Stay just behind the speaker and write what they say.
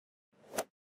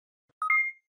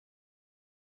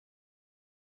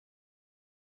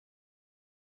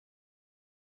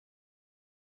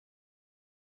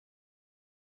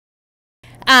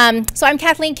So I'm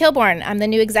Kathleen Kilborn. I'm the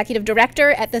new Executive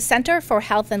Director at the Center for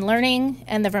Health and Learning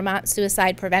and the Vermont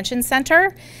Suicide Prevention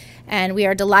Center. And we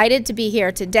are delighted to be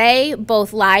here today,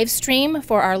 both live stream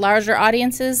for our larger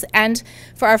audiences and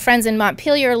for our friends in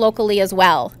Montpelier locally as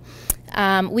well.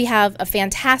 We have a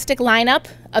fantastic lineup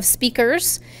of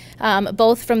speakers,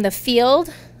 both from the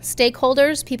field,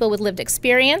 stakeholders, people with lived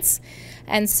experience.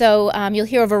 And so you'll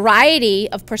hear a variety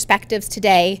of perspectives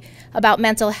today about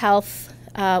mental health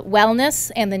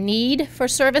wellness and the need for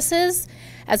services,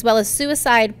 as well as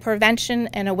suicide prevention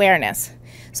and awareness.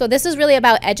 So this is really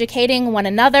about educating one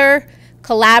another,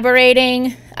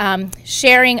 collaborating,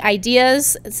 sharing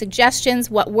ideas, suggestions,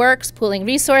 what works, pooling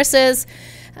resources,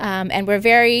 and we're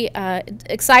very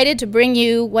excited to bring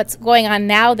you what's going on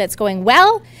now that's going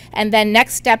well, and then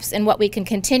next steps in what we can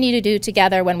continue to do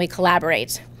together when we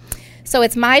collaborate. So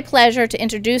it's my pleasure to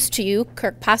introduce to you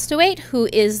Kirk Postlewaite, who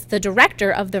is the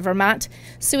director of the Vermont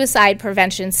Suicide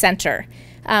Prevention Center.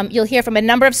 You'll hear from a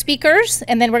number of speakers,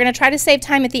 and then we're going to try to save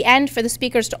time at the end for the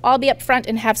speakers to all be up front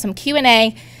and have some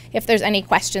Q&A if there's any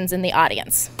questions in the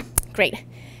audience. Great.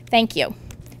 Thank you.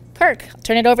 Kirk, I'll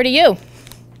turn it over to you.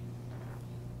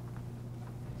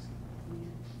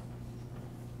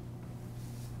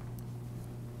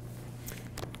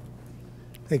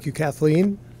 Thank you,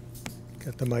 Kathleen.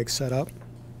 Get the mic set up.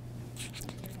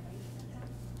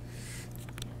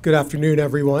 Good afternoon,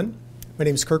 everyone. My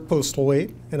name is Kirk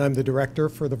Postlewaite, and I'm the director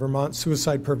for the Vermont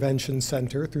Suicide Prevention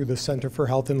Center through the Center for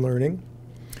Health and Learning.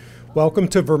 Welcome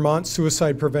to Vermont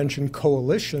Suicide Prevention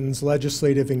Coalition's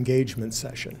legislative engagement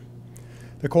session.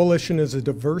 The coalition is a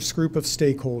diverse group of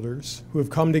stakeholders who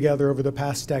have come together over the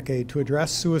past decade to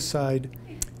address suicide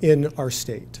in our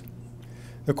state.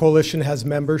 The coalition has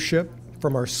membership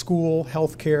from our school,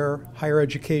 healthcare, higher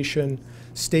education,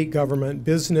 state government,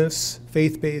 business,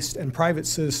 faith-based, and private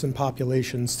citizen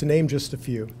populations, to name just a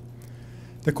few.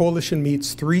 The coalition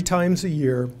meets 3 times a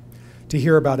year to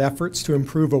hear about efforts to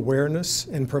improve awareness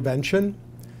and prevention,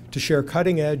 to share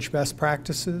cutting-edge best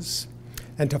practices,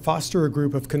 and to foster a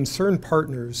group of concerned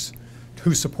partners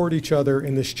who support each other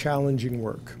in this challenging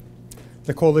work.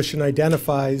 The coalition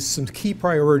identifies some key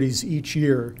priorities each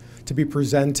year to be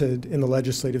presented in the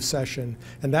legislative session,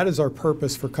 and that is our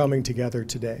purpose for coming together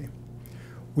today.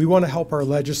 We want to help our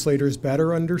legislators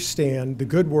better understand the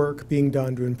good work being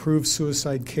done to improve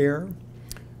suicide care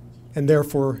and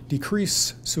therefore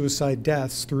decrease suicide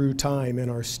deaths through time in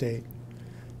our state.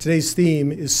 Today's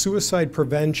theme is suicide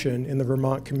prevention in the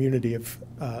Vermont community of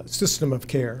system of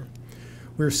care.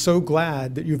 We're so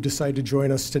glad that you've decided to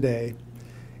join us today.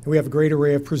 And we have a great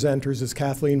array of presenters, as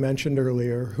Kathleen mentioned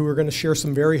earlier, who are going to share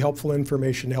some very helpful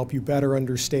information to help you better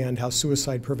understand how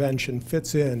suicide prevention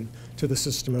fits in to the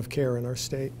system of care in our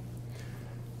state.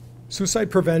 Suicide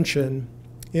prevention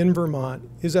in Vermont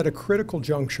is at a critical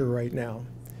juncture right now.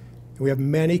 We have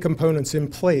many components in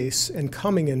place and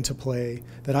coming into play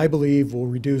that I believe will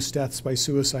reduce deaths by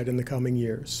suicide in the coming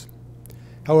years.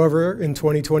 However, in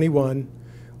 2021,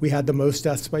 we had the most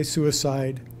deaths by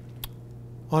suicide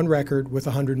on record with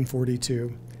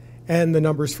 142, and the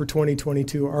numbers for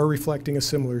 2022 are reflecting a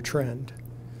similar trend.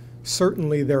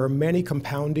 Certainly, there are many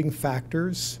compounding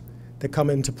factors that come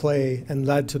into play and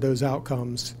led to those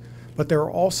outcomes, but there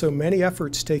are also many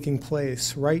efforts taking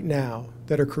place right now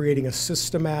that are creating a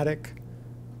systematic,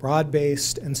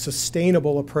 broad-based, and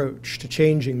sustainable approach to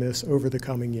changing this over the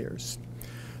coming years.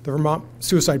 The Vermont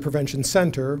Suicide Prevention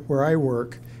Center, where I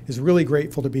work, is really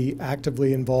grateful to be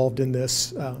actively involved in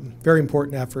this very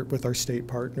important effort with our state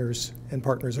partners and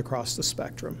partners across the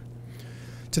spectrum.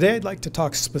 Today I'd like to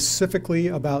talk specifically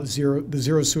about the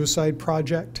Zero Suicide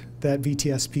Project that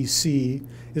VTSPC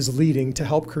is leading to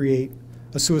help create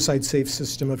a suicide-safe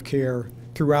system of care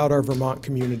throughout our Vermont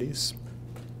communities.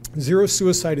 Zero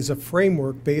Suicide is a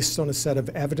framework based on a set of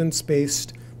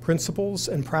evidence-based principles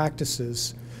and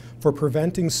practices for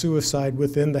preventing suicide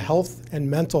within the health and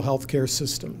mental health care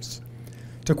systems.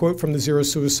 To quote from the Zero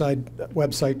Suicide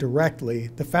website directly,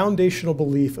 the foundational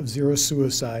belief of Zero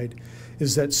Suicide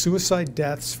is that suicide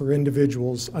deaths for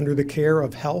individuals under the care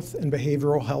of health and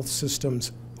behavioral health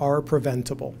systems are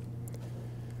preventable.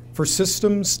 For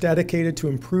systems dedicated to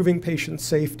improving patient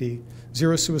safety,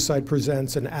 Zero Suicide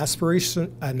presents an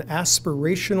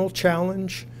aspirational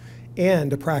challenge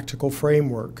and a practical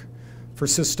framework for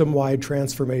system-wide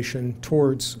transformation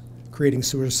towards creating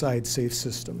suicide-safe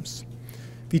systems.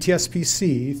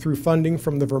 VTSPC, through funding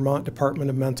from the Vermont Department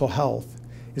of Mental Health,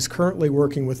 is currently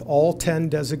working with all 10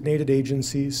 designated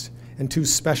agencies and 2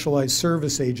 specialized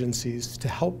service agencies to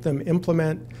help them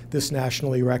implement this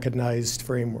nationally recognized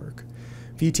framework.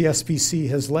 VTSPC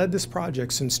has led this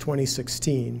project since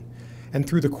 2016, and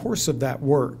through the course of that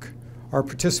work, our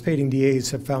participating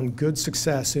DAs have found good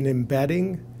success in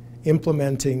embedding,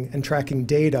 implementing, and tracking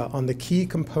data on the key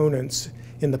components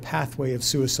in the pathway of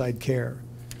suicide care: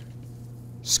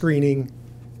 screening,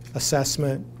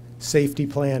 assessment, safety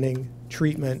planning,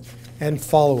 treatment, and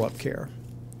follow-up care.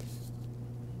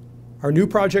 Our new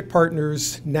project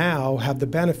partners now have the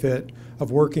benefit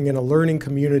of working in a learning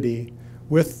community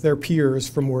with their peers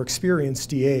from more experienced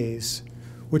DAs,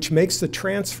 which makes the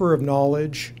transfer of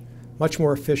knowledge much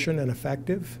more efficient and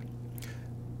effective.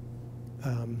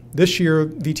 This year,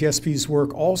 VTSP's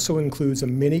work also includes a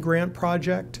mini-grant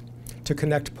project to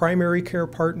connect primary care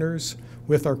partners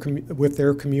with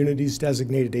their community's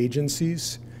designated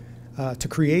agencies to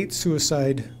create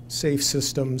suicide-safe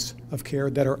systems of care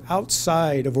that are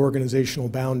outside of organizational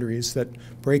boundaries, that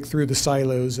break through the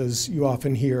silos, as you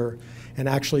often hear, and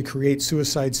actually create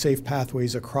suicide-safe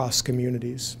pathways across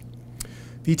communities.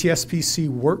 VTSPC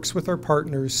works with our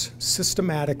partners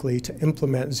systematically to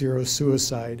implement zero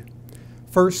suicide.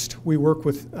 First, we work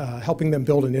with helping them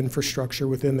build an infrastructure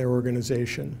within their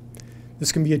organization.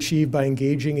 This can be achieved by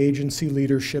engaging agency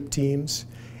leadership teams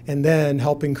and then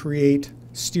helping create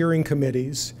steering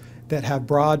committees that have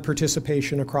broad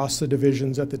participation across the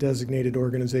divisions at the designated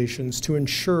organizations to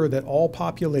ensure that all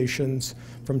populations,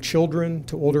 from children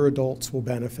to older adults, will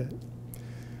benefit.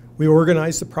 We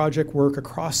organize the project work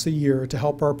across the year to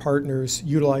help our partners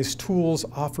utilize tools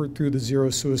offered through the Zero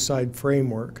Suicide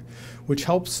Framework, which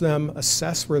helps them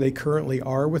assess where they currently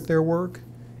are with their work,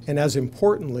 and as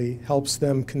importantly, helps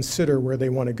them consider where they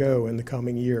want to go in the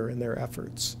coming year in their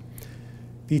efforts.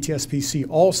 VTSPC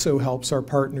also helps our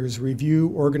partners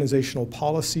review organizational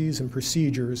policies and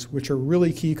procedures, which are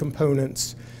really key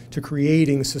components to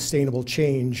creating sustainable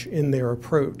change in their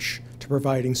approach to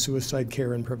providing suicide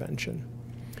care and prevention.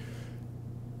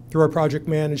 Through our project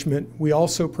management, we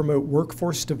also promote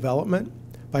workforce development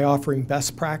by offering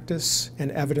best practice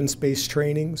and evidence-based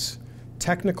trainings,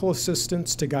 technical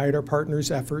assistance to guide our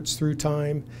partners' efforts through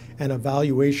time, and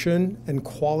evaluation and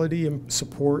quality and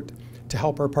support to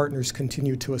help our partners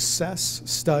continue to assess,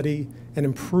 study, and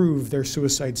improve their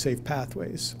suicide-safe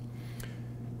pathways.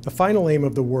 The final aim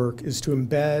of the work is to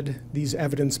embed these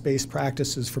evidence-based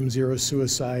practices from zero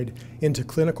suicide into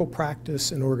clinical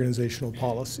practice and organizational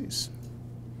policies.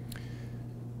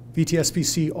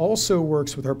 VTSPC also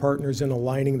works with our partners in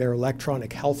aligning their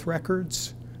electronic health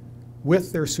records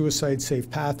with their suicide-safe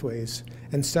pathways,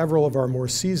 and several of our more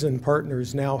seasoned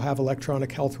partners now have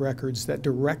electronic health records that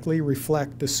directly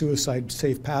reflect the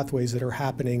suicide-safe pathways that are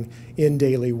happening in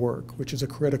daily work, which is a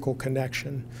critical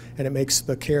connection, and it makes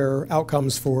the care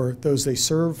outcomes for those they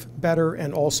serve better,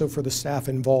 and also for the staff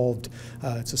involved.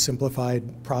 It's a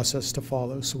simplified process to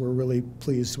follow, so we're really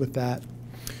pleased with that.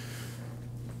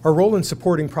 Our role in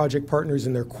supporting project partners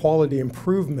in their quality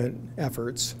improvement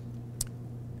efforts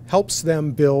helps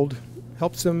them build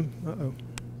the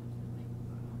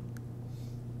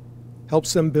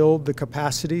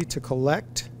capacity to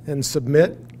collect and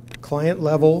submit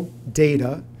client-level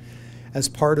data as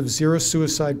part of the Zero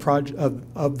Suicide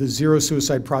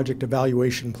Project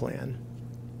Evaluation Plan.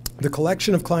 The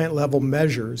collection of client-level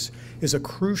measures is a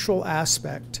crucial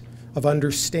aspect of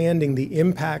understanding the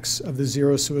impacts of the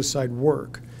zero suicide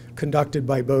work conducted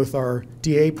by both our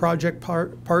DA project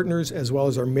partners as well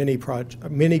as our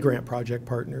mini-grant project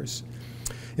partners.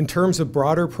 In terms of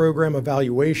broader program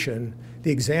evaluation,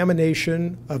 the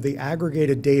examination of the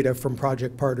aggregated data from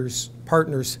project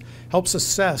partners helps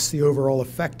assess the overall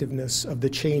effectiveness of the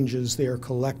changes they are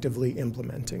collectively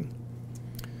implementing.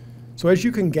 So as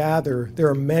you can gather, there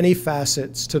are many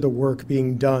facets to the work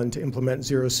being done to implement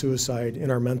zero suicide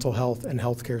in our mental health and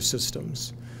healthcare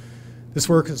systems. This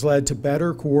work has led to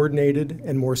better coordinated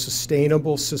and more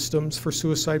sustainable systems for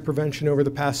suicide prevention over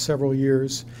the past several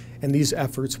years, and these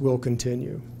efforts will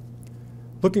continue.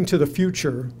 Looking to the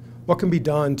future, what can be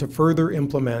done to further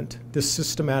implement this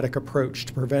systematic approach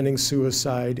to preventing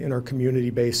suicide in our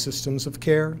community-based systems of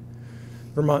care?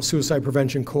 Vermont Suicide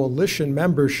Prevention Coalition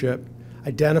membership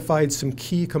identified some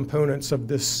key components of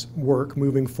this work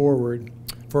moving forward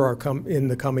for in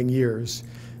the coming years.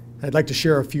 I'd like to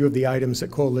share a few of the items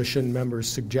that coalition members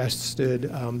suggested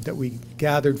that we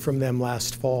gathered from them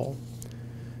last fall.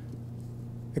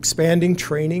 Expanding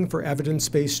training for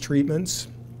evidence-based treatments,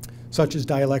 such as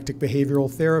dialectic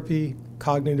behavioral therapy,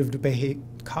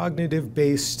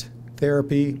 cognitive-based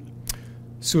therapy,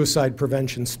 suicide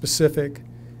prevention specific,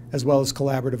 as well as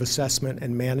collaborative assessment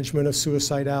and management of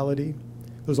suicidality.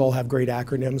 Those all have great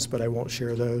acronyms, but I won't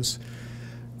share those.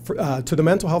 To the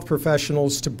mental health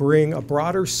professionals to bring a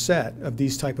broader set of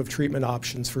these type of treatment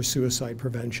options for suicide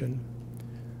prevention.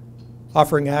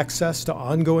 Offering access to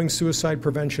ongoing suicide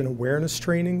prevention awareness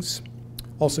trainings,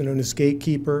 also known as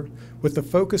Gatekeeper, with the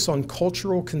focus on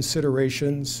cultural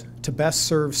considerations to best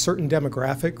serve certain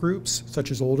demographic groups, such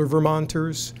as older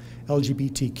Vermonters,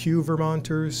 LGBTQ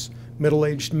Vermonters,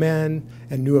 middle-aged men,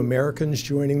 and new Americans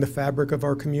joining the fabric of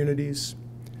our communities.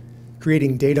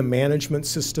 Creating data management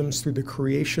systems through the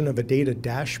creation of a data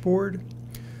dashboard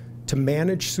to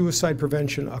manage suicide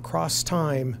prevention across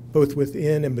time, both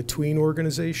within and between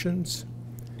organizations.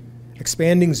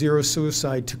 Expanding Zero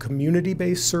Suicide to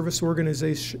community-based service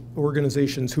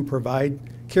organizations who provide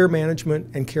care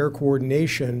management and care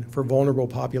coordination for vulnerable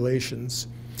populations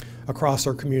across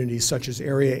our communities, such as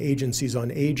area agencies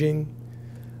on aging,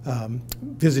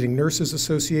 Visiting Nurses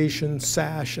Association,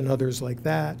 SASH, and others like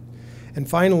that. And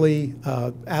finally,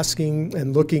 asking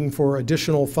and looking for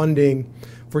additional funding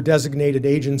for designated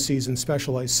agencies and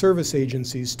specialized service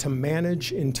agencies to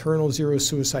manage internal zero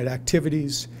suicide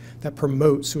activities that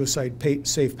promote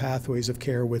suicide-safe pathways of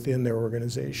care within their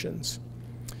organizations.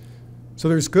 So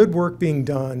there's good work being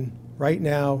done right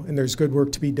now, and there's good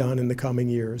work to be done in the coming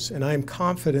years. And I am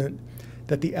confident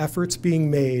that the efforts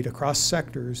being made across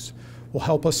sectors will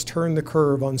help us turn the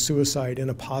curve on suicide in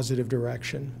a positive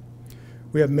direction.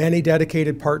 We have many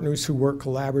dedicated partners who work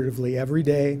collaboratively every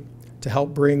day to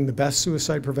help bring the best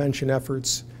suicide prevention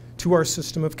efforts to our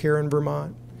system of care in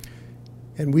Vermont.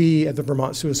 And we at the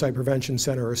Vermont Suicide Prevention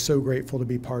Center are so grateful to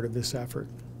be part of this effort.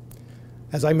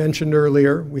 As I mentioned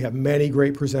earlier, we have many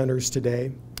great presenters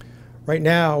today. Right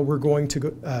now, we're going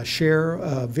to share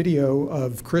a video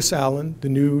of Chris Allen, the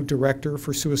new Director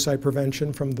for Suicide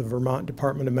Prevention from the Vermont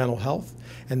Department of Mental Health,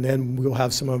 and then we'll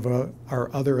have some of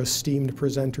our other esteemed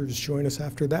presenters join us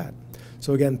after that.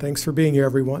 So again, thanks for being here,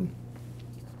 everyone.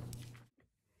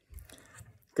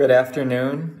 Good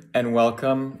afternoon, and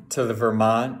welcome to the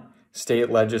Vermont State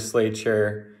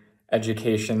Legislature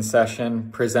Education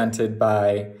Session presented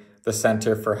by the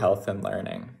Center for Health and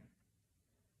Learning.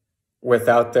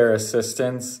 Without their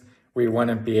assistance, we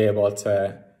wouldn't be able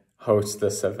to host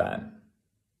this event.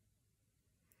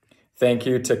 Thank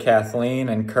you to Kathleen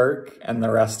and Kirk and the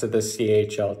rest of the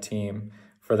CHL team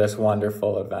for this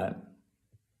wonderful event.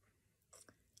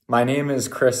 My name is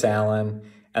Chris Allen,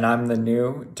 and I'm the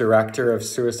new Director of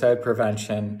Suicide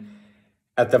Prevention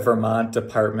at the Vermont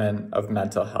Department of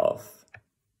Mental Health.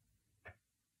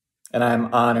 And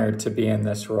I'm honored to be in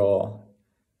this role.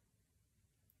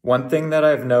 One thing that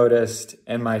I've noticed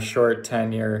in my short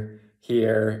tenure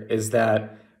here is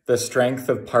that the strength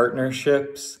of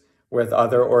partnerships with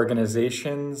other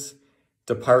organizations,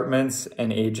 departments,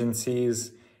 and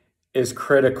agencies is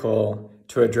critical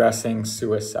to addressing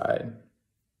suicide.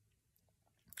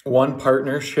 One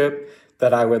partnership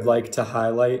that I would like to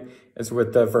highlight is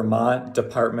with the Vermont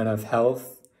Department of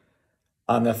Health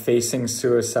on the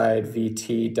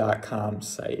FacingSuicideVT.com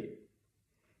site.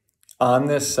 On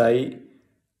this site,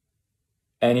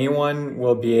 anyone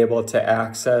will be able to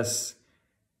access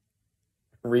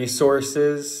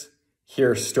resources,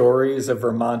 hear stories of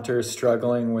Vermonters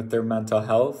struggling with their mental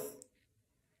health,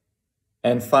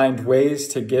 and find ways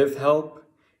to give help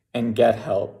and get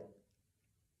help.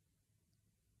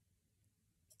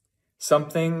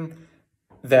 Something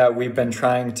that we've been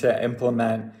trying to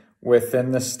implement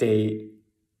within the state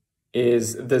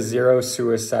is the Zero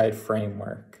Suicide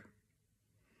Framework.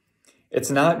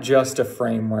 It's not just a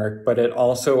framework, but it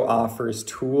also offers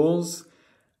tools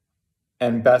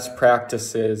and best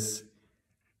practices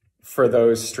for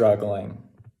those struggling.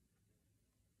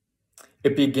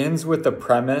 It begins with the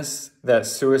premise that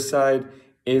suicide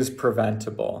is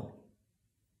preventable.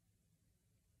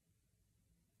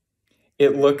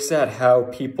 It looks at how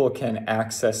people can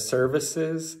access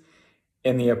services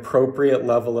in the appropriate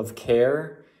level of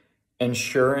care,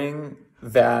 ensuring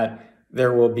that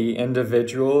there will be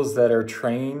individuals that are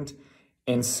trained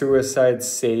in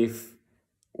suicide-safe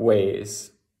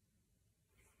ways.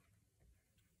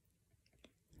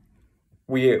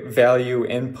 We value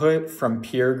input from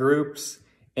peer groups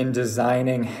in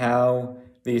designing how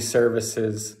these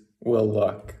services will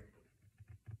look.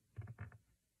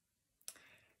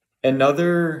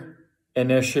 Another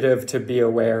initiative to be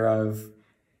aware of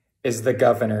is the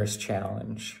Governor's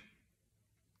Challenge.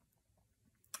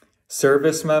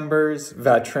 Service members,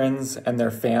 veterans, and their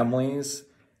families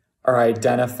are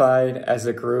identified as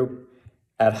a group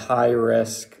at high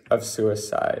risk of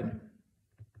suicide.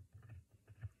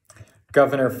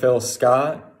 Governor Phil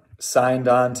Scott signed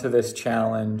on to this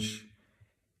challenge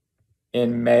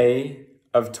in May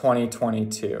of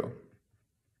 2022.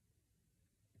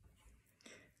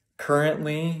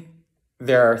 Currently,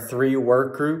 there are 3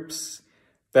 work groups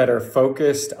that are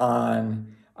focused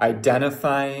on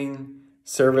identifying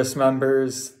service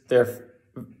members, their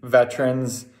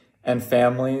veterans, and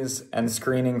families and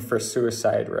screening for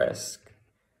suicide risk.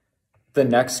 The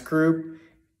next group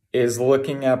is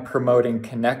looking at promoting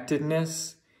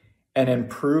connectedness and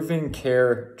improving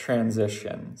care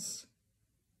transitions.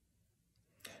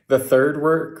 The third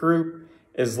work group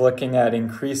is looking at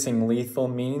increasing lethal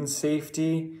means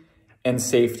safety and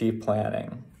safety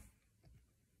planning.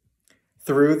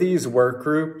 Through these work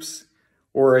groups,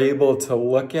 we're able to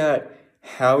look at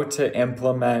how to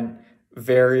implement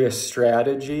various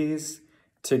strategies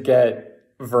to get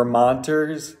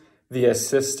Vermonters the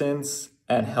assistance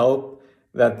and help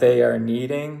that they are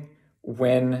needing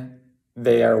when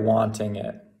they are wanting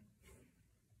it.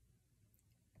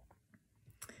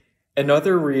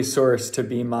 Another resource to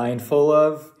be mindful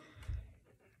of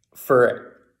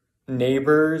for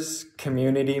neighbors,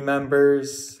 community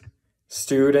members,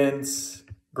 students,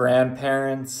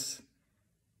 grandparents,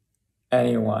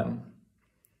 anyone,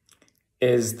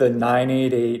 is the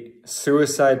 988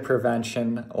 Suicide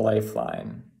Prevention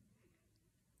Lifeline.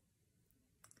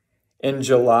 In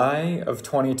July of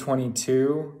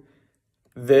 2022,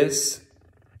 this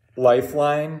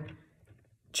lifeline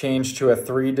changed to a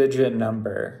 3-digit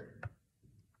number.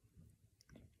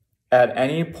 At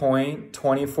any point,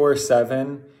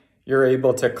 24/7, you're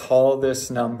able to call this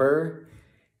number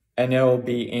and it will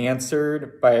be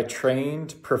answered by a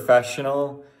trained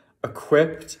professional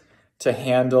equipped to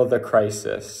handle the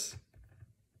crisis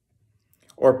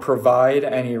or provide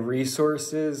any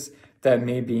resources that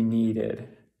may be needed.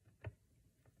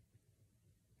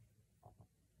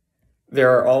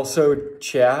 There are also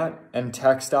chat and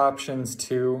text options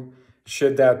too,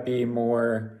 should that be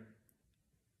more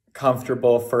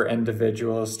comfortable for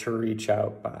individuals to reach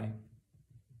out by.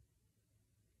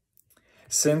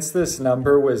 Since this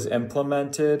number was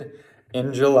implemented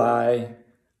in July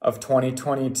of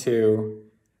 2022,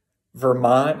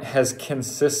 Vermont has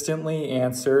consistently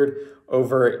answered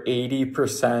over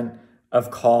 80%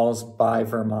 of calls by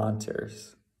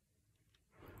Vermonters.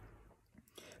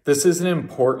 This is an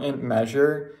important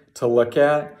measure to look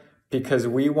at because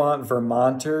we want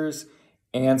Vermonters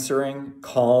answering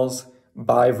calls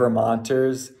by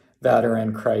Vermonters that are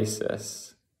in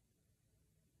crisis.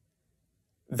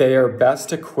 They are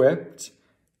best equipped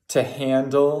to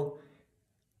handle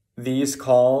these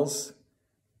calls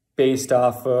based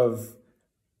off of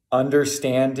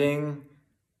understanding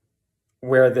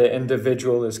where the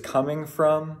individual is coming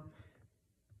from,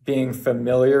 being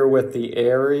familiar with the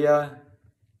area,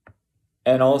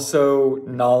 and also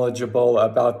knowledgeable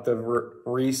about the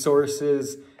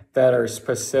resources that are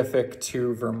specific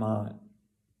to Vermont.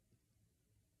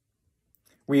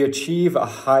 We achieve a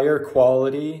higher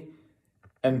quality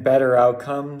and better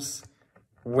outcomes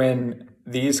when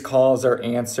these calls are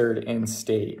answered in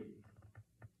state.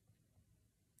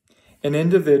 An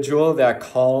individual that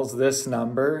calls this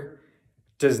number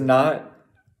does not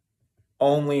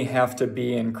only have to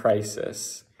be in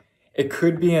crisis. It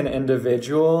could be an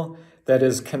individual that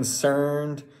is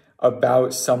concerned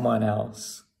about someone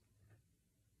else.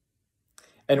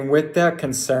 And with that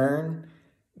concern,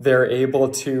 they're able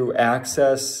to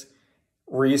access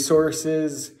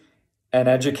resources and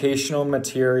educational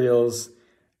materials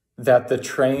that the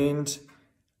trained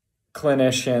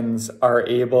clinicians are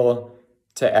able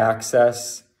to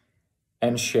access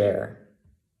and share.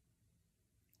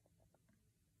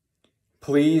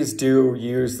 Please do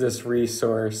use this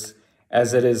resource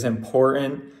as it is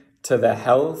important to the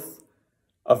health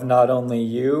of not only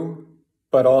you,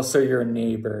 but also your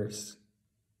neighbors.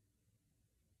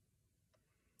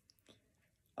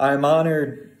 I'm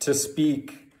honored to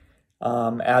speak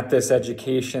at this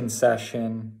education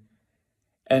session,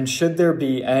 and should there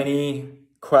be any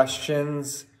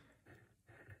questions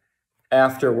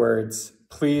afterwards,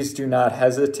 please do not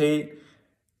hesitate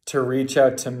to reach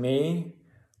out to me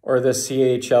or the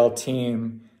CHL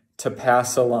team to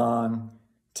pass along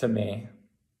to me.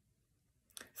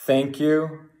 Thank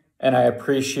you, and I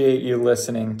appreciate you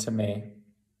listening to me.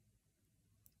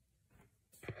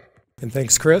 And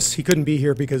thanks, Chris. He couldn't be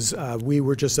here because we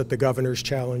were just at the Governor's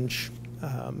Challenge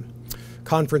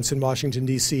conference in Washington,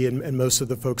 D.C., and most of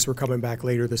the folks were coming back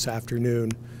later this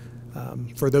afternoon.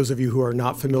 For those of you who are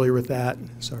not familiar with that,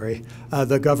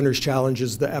 the Governor's Challenge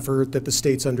is the effort that the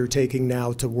state's undertaking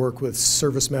now to work with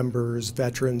service members,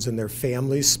 veterans, and their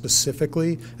families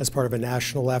specifically as part of a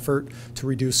national effort to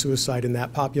reduce suicide in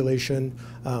that population.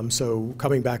 So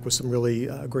coming back with some really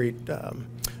great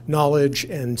knowledge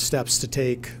and steps to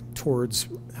take towards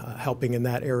helping in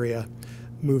that area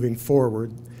moving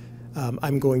forward.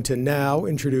 I'm going to now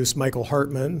introduce Michael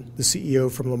Hartman, the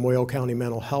CEO from Lamoille County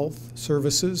Mental Health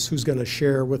Services, who's going to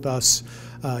share with us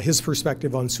his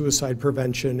perspective on suicide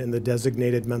prevention in the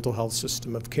designated mental health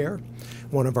system of care,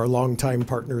 one of our longtime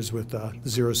partners with the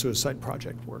Zero Suicide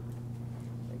Project work.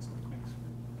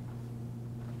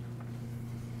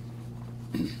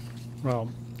 Thanks. Well,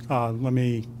 let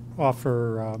me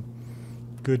offer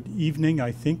good evening,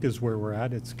 I think, is where we're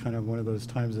at. It's kind of one of those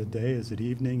times of day. Is it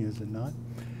evening? Is it not?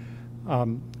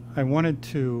 I wanted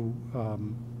to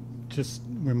just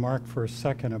remark for a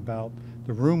second about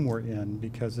the room we're in,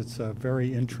 because it's a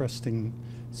very interesting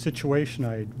situation.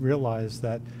 I realized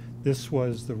that this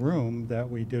was the room that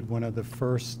we did one of the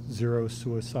first Zero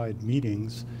Suicide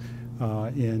meetings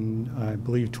in, I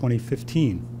believe,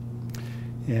 2015.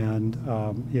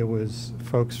 And it was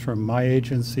folks from my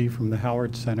agency, from the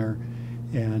Howard Center,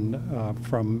 and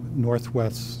from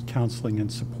Northwest Counseling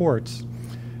and Supports,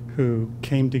 who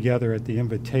came together at the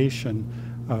invitation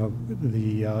of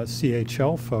the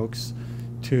CHL folks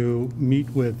to meet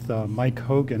with Mike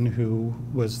Hogan, who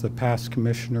was the past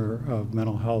commissioner of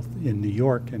mental health in New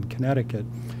York and Connecticut,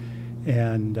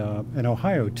 and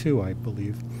Ohio too, I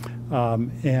believe.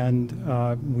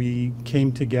 We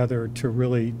came together to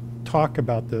really talk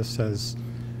about this as,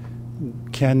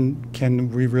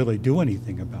 can we really do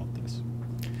anything about this?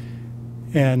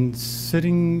 And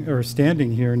standing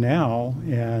here now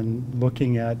and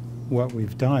looking at what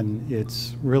we've done,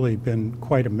 it's really been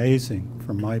quite amazing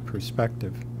from my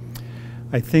perspective.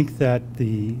 I think that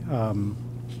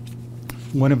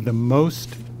one of the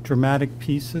most dramatic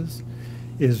pieces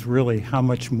is really how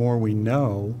much more we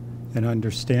know and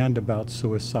understand about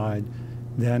suicide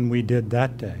than we did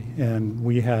that day. And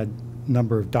we had a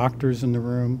number of doctors in the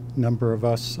room, number of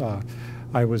us.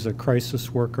 I was a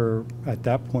crisis worker at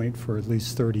that point for at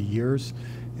least 30 years,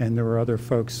 and there were other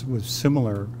folks with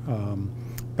similar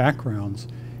backgrounds.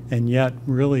 And yet,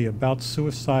 really, about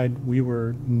suicide, we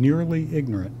were nearly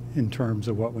ignorant in terms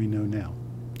of what we know now.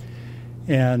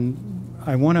 And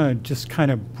I want to just kind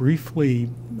of briefly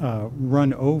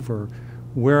run over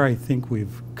where I think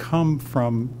we've come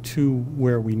from to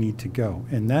where we need to go.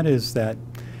 And that is that,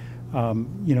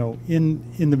 you know,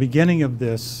 in the beginning of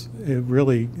this, it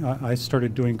really, I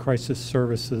started doing crisis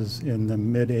services in the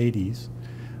mid-'80s.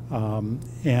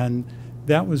 And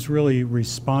that was really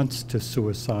response to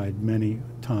suicide many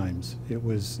times. It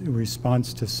was a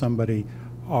response to somebody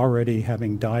already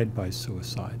having died by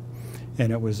suicide.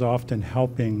 And it was often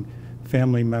helping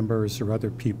family members or other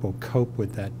people cope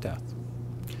with that death.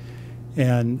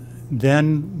 And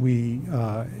then we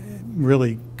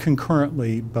really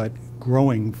concurrently, but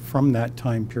growing from that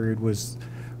time period, was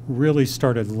really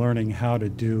started learning how to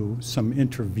do some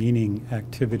intervening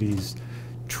activities,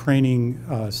 training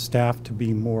staff to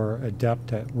be more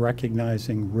adept at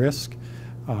recognizing risk.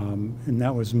 And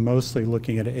that was mostly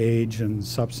looking at age and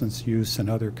substance use and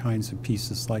other kinds of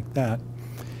pieces like that.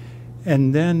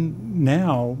 And then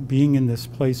now being in this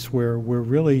place where we're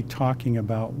really talking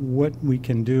about what we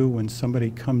can do when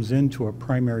somebody comes into a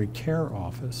primary care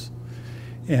office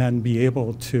and be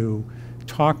able to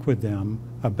talk with them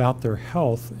about their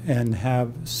health and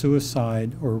have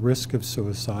suicide or risk of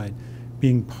suicide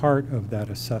being part of that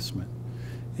assessment.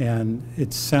 And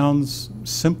it sounds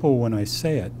simple when I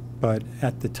say it, but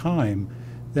at the time,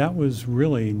 that was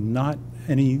really not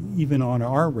even on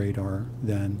our radar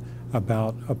then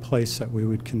about a place that we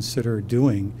would consider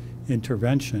doing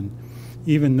intervention,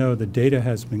 even though the data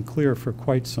has been clear for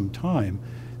quite some time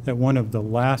that one of the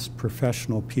last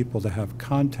professional people to have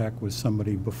contact with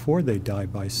somebody before they die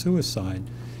by suicide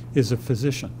is a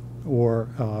physician or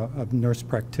a nurse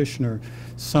practitioner,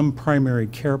 some primary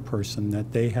care person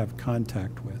that they have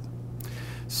contact with.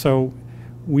 So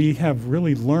we have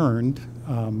really learned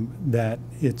that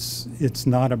it's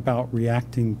not about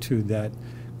reacting to that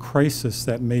crisis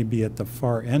that may be at the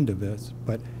far end of it,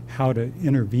 but how to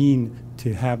intervene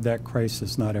to have that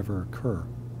crisis not ever occur.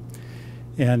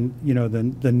 And you know,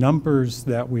 the numbers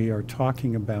that we are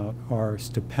talking about are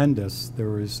stupendous.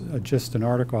 There was just an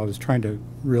article, I was trying to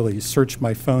really search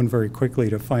my phone very quickly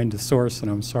to find the source, and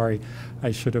I'm sorry,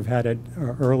 I should have had it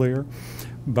earlier.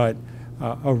 But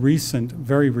a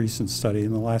very recent study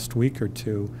in the last week or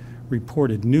two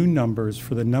reported new numbers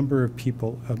for the number of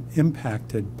people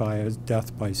impacted by a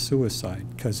death by suicide,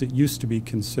 because it used to be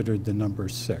considered the number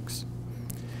 6.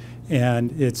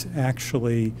 And it's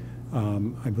actually,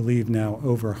 I believe now,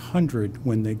 over 100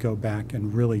 when they go back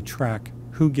and really track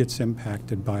who gets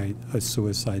impacted by a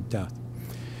suicide death.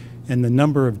 And the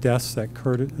number of deaths that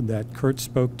Kurt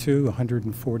spoke to,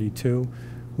 142,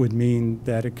 would mean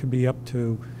that it could be up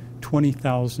to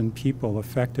 20,000 people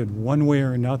affected one way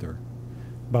or another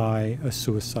by a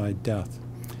suicide death.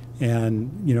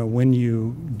 And you know, when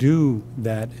you do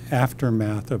that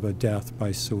aftermath of a death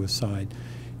by suicide,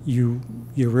 you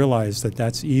realize that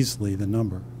that's easily the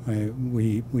number.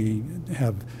 We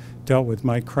have dealt with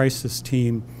my crisis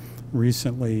team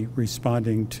recently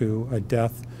responding to a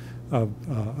death of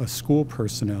a school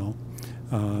personnel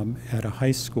at a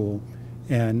high school,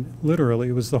 and literally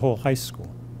it was the whole high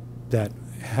school that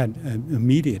had an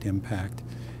immediate impact.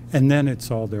 And then it's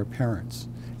all their parents,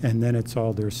 and then it's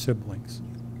all their siblings.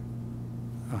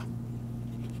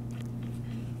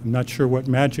 I'm not sure what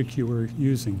magic you were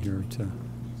using here to.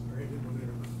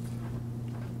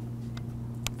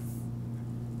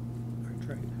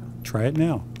 Try it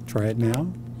now. Try it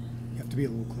now. You have to be a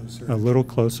little closer. A little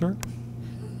closer.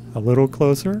 A little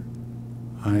closer.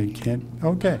 I can't.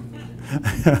 Okay.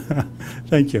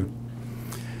 Thank you.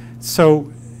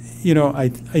 So, you know, I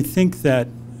think that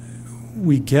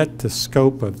we get the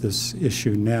scope of this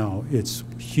issue now. It's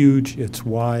huge, it's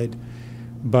wide,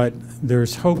 but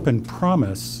there's hope and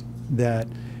promise that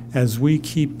as we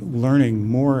keep learning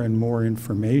more and more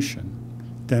information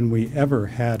than we ever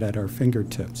had at our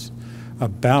fingertips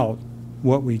about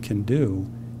what we can do,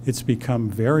 it's become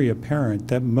very apparent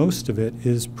that most of it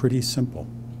is pretty simple.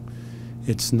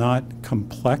 It's not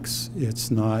complex.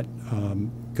 It's not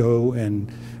go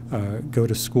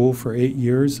to school for 8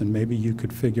 years and maybe you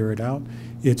could figure it out.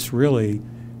 It's really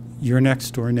your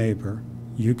next door neighbor.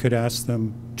 You could ask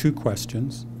them 2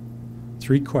 questions,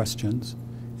 3 questions,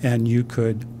 and you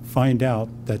could find out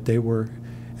that they were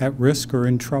at risk or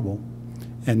in trouble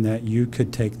and that you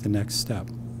could take the next step.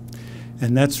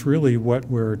 And that's really what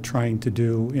we're trying to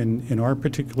do. In our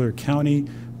particular county,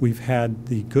 we've had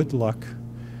the good luck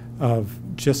of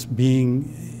just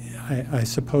being, I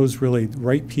suppose, really the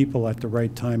right people at the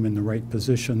right time in the right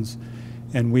positions.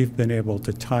 And we've been able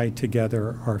to tie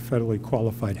together our federally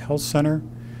qualified health center,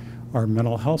 our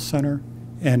mental health center,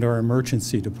 and our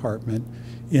emergency department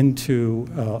into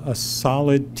a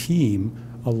solid team,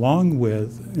 along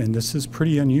with, and this is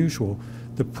pretty unusual,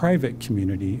 the private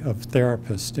community of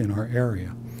therapists in our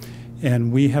area.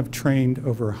 And we have trained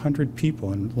over 100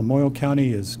 people, and Lamoille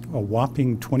County is a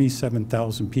whopping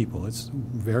 27,000 people. It's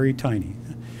very tiny.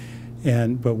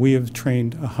 But we have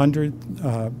trained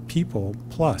 100 people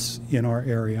plus in our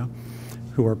area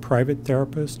who are private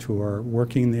therapists, who are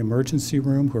working in the emergency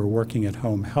room, who are working at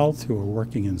home health, who are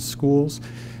working in schools,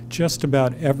 just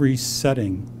about every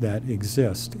setting that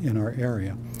exists in our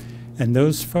area. And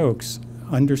those folks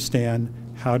understand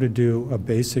how to do a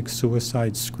basic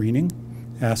suicide screening,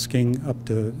 asking up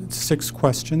to 6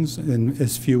 questions in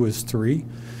as few as 3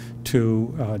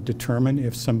 to determine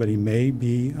if somebody may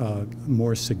be a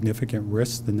more significant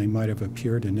risk than they might have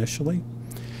appeared initially.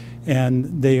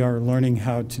 And they are learning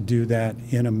how to do that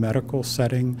in a medical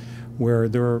setting where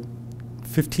there are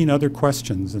 15 other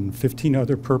questions and 15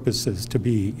 other purposes to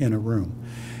be in a room.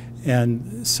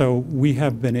 And so we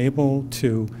have been able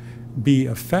to be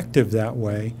effective that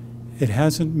way. It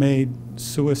hasn't made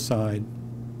suicide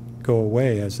go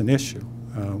away as an issue.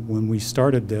 When we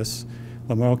started this,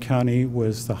 Lamoille County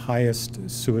was the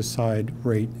highest suicide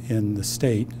rate in the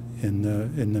state, in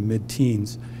the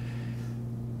mid-teens.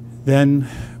 Then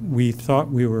we thought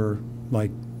we were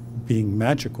like being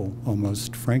magical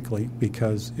almost, frankly,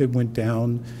 because it went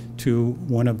down to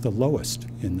one of the lowest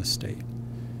in the state.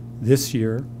 This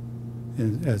year,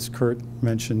 as Kurt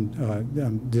mentioned,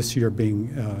 this year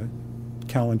being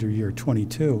calendar year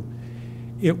 22,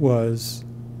 it was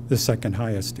the second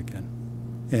highest again.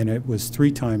 And it was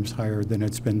 3 times higher than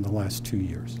it's been the last 2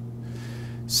 years.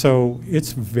 So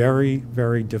it's very,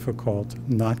 very difficult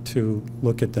not to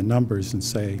look at the numbers and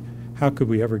say, how could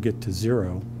we ever get to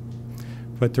 0?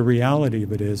 But the reality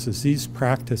of it is these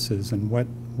practices and what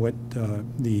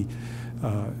the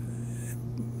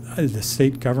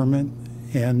state government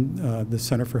and the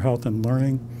Center for Health and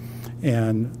Learning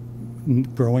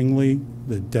and growingly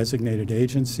the designated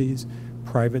agencies,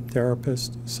 private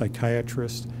therapists,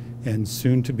 psychiatrists, and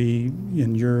soon to be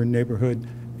in your neighborhood,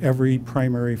 every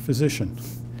primary physician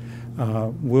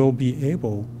will be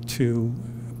able to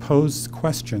pose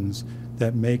questions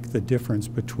that make the difference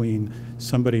between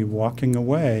somebody walking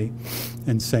away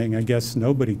and saying, I guess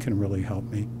nobody can really help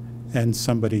me, and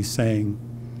somebody saying,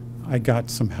 I got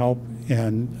some help.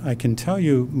 And I can tell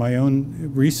you my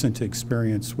own recent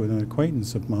experience with an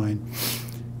acquaintance of mine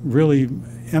really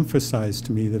emphasized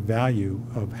to me the value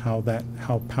of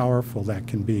how powerful that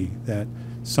can be, that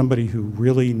somebody who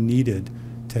really needed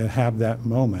to have that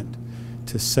moment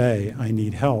to say, I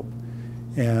need help.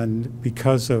 And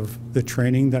because of the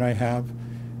training that I have,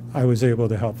 I was able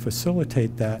to help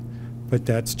facilitate that, but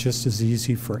that's just as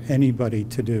easy for anybody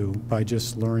to do by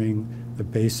just learning the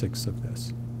basics of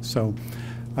this. So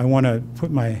I want to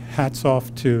put my hats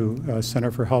off to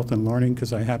Center for Health and Learning,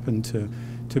 because I happened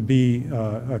to be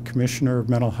a commissioner of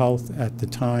mental health at the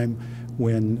time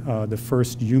when the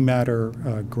first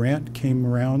UMatter grant came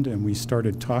around and we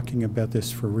started talking about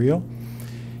this for real.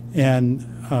 And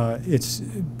it's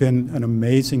been an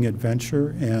amazing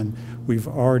adventure, and we've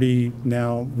already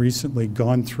now recently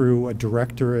gone through a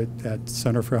director at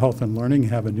Center for Health and Learning,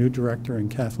 have a new director in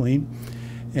Kathleen,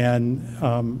 and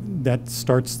that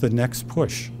starts the next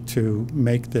push to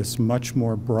make this much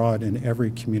more broad in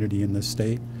every community in the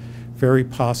state. Very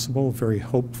possible, very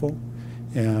hopeful,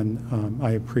 and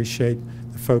I appreciate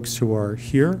the folks who are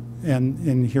here and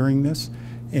in hearing this,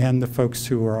 and the folks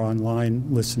who are online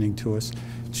listening to us.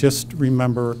 Just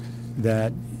remember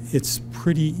that it's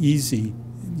pretty easy,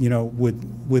 you know,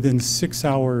 within 6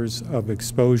 hours of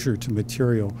exposure to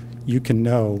material, you can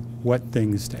know what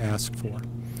things to ask for.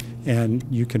 And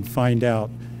you can find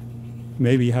out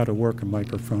maybe how to work a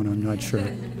microphone, I'm not sure.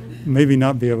 Maybe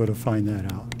not be able to find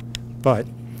that out. But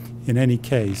in any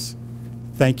case,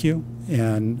 thank you,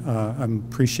 and I'm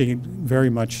appreciating very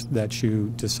much that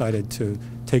you decided to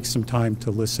take some time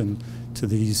to listen to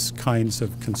these kinds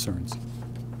of concerns.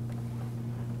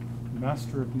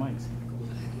 Master of mics.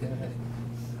 Go ahead.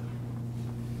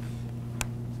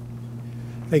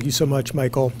 Thank you so much,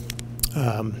 Michael.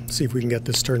 See if we can get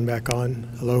this turned back on.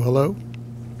 Hello, hello.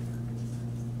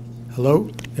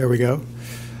 Hello, there we go.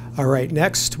 All right,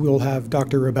 next we'll have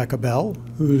Dr. Rebecca Bell,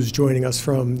 who's joining us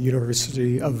from the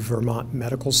University of Vermont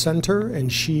Medical Center,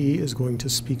 and she is going to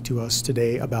speak to us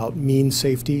today about mean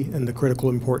safety and the critical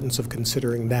importance of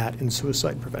considering that in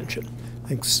suicide prevention.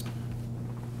 Thanks.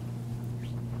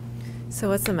 So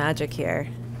what's the magic here?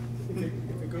 If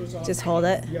it goes off, just hold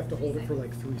it? You have to hold it for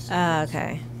like 3 seconds.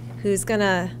 Okay.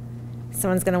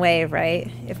 Someone's gonna wave, right?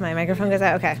 If my microphone goes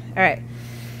out? Okay, all right.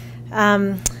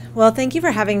 Well, thank you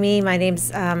for having me. My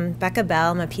name's Becca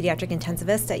Bell. I'm a pediatric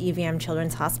intensivist at UVM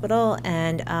Children's Hospital,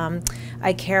 and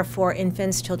I care for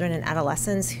infants, children, and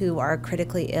adolescents who are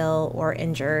critically ill or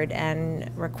injured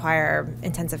and require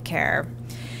intensive care.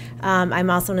 I'm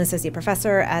also an associate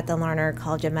professor at the Larner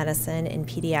College of Medicine in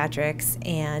pediatrics,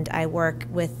 and I work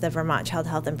with the Vermont Child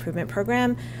Health Improvement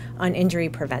Program on injury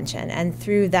prevention. And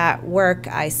through that work,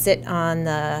 I sit on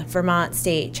the Vermont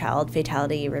State Child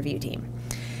Fatality Review Team.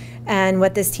 And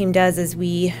what this team does is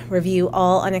we review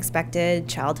all unexpected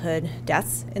childhood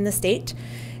deaths in the state.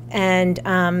 And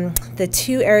the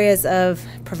two areas of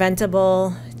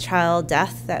preventable child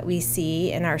death that we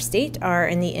see in our state are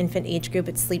in the infant age group,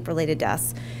 it's sleep-related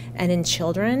deaths, and in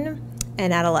children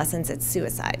and adolescents, it's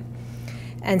suicide.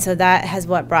 And so that has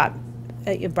what brought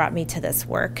me to this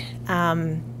work.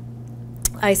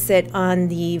 I sit on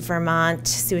the Vermont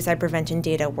Suicide Prevention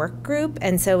Data Work Group,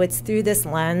 and so it's through this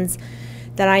lens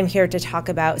that I'm here to talk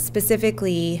about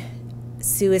specifically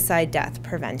suicide death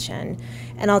prevention.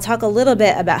 And I'll talk a little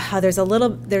bit about how there's a little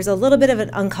bit of an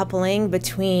uncoupling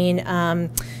between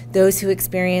those who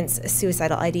experience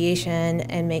suicidal ideation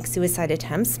and make suicide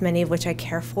attempts, many of which I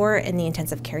care for in the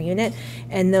intensive care unit,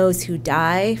 and those who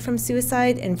die from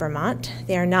suicide in Vermont.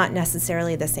 They are not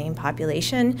necessarily the same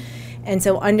population. And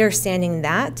so understanding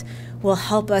that will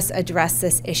help us address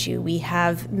this issue. We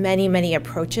have many, many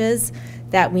approaches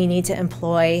that we need to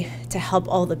employ to help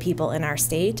all the people in our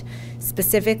state.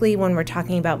 Specifically, when we're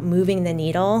talking about moving the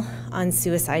needle on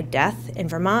suicide death in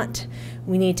Vermont,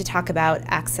 we need to talk about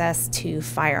access to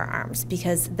firearms,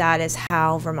 because that is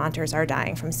how Vermonters are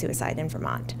dying from suicide in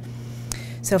Vermont.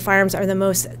 So firearms are the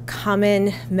most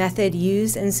common method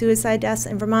used in suicide deaths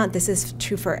in Vermont. This is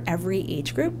true for every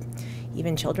age group,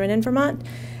 even children in Vermont,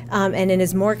 and it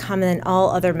is more common than all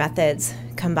other methods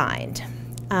combined.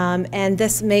 And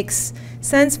this makes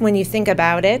sense when you think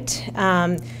about it.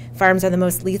 Firearms are the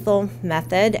most lethal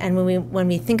method, and when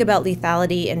we think about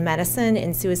lethality in medicine,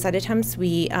 in suicide attempts,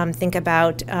 we think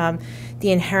about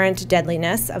the inherent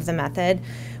deadliness of the method.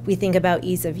 We think about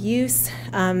ease of use,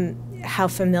 how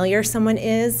familiar someone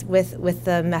is with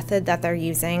the method that they're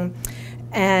using,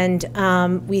 and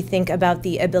we think about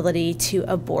the ability to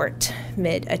abort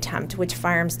mid-attempt, which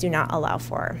firearms do not allow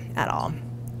for at all.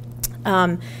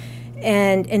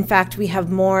 And in fact, we have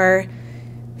more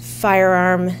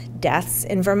firearm deaths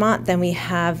in Vermont than we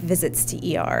have visits to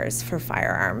ERs for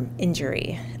firearm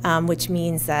injury, which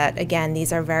means that, again,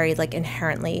 these are very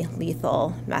inherently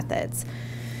lethal methods.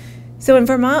 So in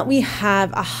Vermont, we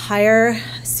have a higher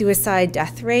suicide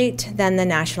death rate than the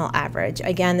national average.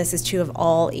 Again, this is true of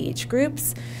all age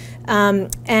groups.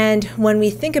 And when we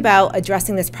think about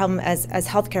addressing this problem as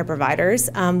healthcare providers,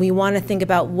 we want to think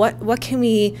about what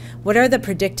are the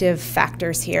predictive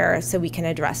factors here so we can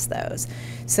address those.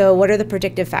 So what are the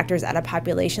predictive factors at a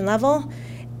population level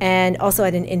and also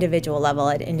at an individual level,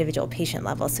 at an individual patient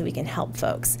level, so we can help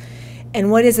folks. And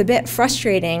what is a bit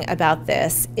frustrating about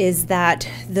this is that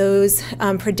those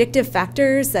predictive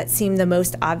factors that seem the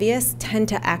most obvious tend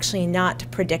to actually not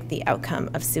predict the outcome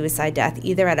of suicide death,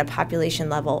 either at a population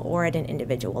level or at an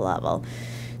individual level.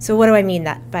 So what do I mean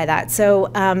by that?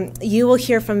 So you will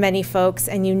hear from many folks,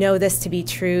 and you know this to be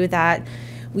true, that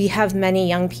we have many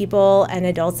young people and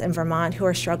adults in Vermont who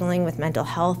are struggling with mental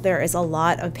health. There is a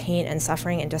lot of pain and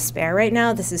suffering and despair right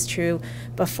now. This is true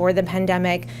before the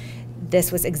pandemic. This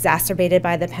was exacerbated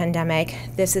by the pandemic.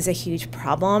 This is a huge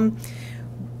problem,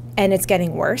 and it's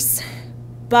getting worse.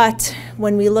 But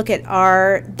when we look at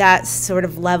that sort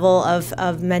of level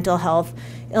of mental health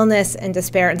illness and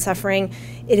despair and suffering,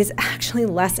 it is actually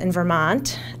less in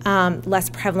Vermont, less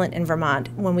prevalent in Vermont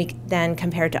when we then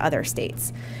compare to other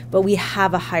states. But we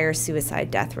have a higher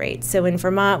suicide death rate. So in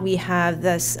Vermont, we have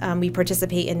this, we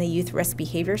participate in the Youth Risk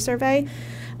Behavior Survey.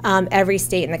 Every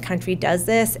state in the country does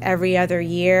this. Every other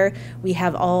year, we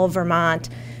have all Vermont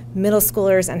middle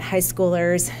schoolers and high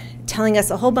schoolers telling us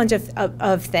a whole bunch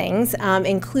of things,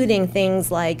 including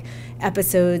things like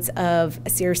episodes of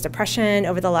serious depression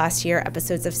over the last year,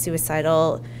 episodes of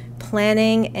suicidal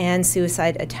planning and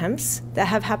suicide attempts that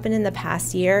have happened in the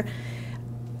past year.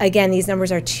 Again, these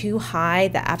numbers are too high,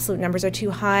 the absolute numbers are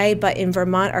too high, but in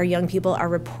Vermont, our young people are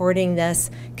reporting this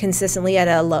consistently at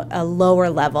a lower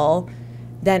level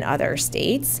than other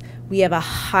states. We have a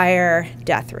higher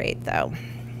death rate, though.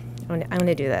 I'm going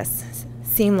to do this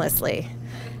seamlessly,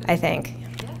 I think.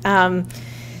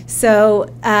 So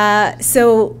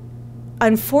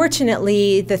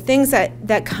unfortunately, the things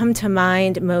that come to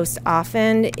mind most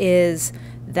often is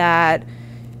that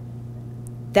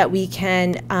we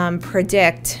can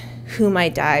predict who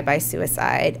might die by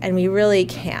suicide, and we really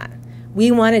can't.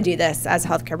 We want to do this as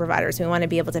healthcare providers. We want to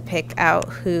be able to pick out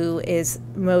who is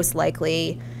most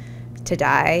likely to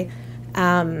die.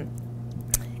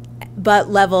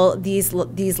 But these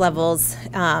levels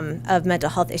of mental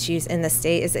health issues in the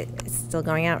state, it's still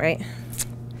going out, right?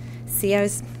 See, I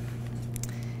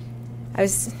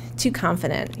was too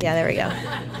confident. Yeah, there we go.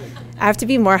 I have to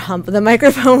be more humble. The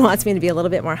microphone wants me to be a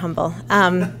little bit more humble.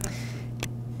 I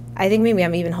think maybe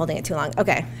I'm even holding it too long.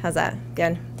 Okay, how's that?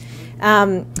 Good.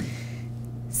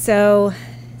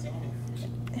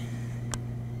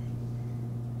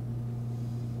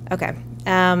 Okay.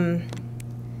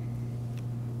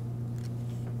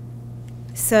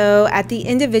 So at the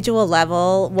individual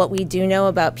level, what we do know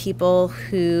about people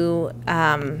who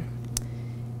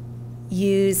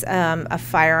use a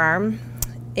firearm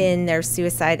in their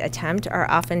suicide attempt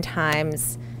are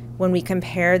oftentimes, when we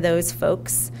compare those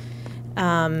folks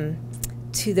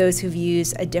to those who've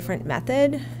used a different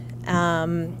method,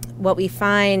 what we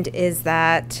find is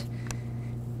that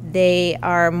they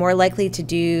are more likely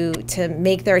to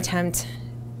make their attempt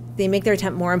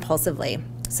more impulsively.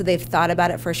 So they've thought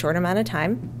about it for a short amount of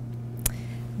time.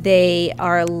 They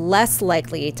are less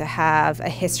likely to have a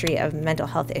history of mental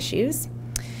health issues.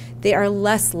 They are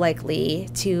less likely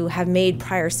to have made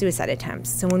prior suicide attempts.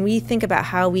 So when we think about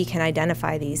how we can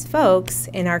identify these folks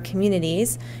in our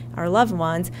communities, our loved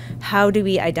ones, how do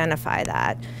we identify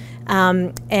that?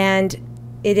 And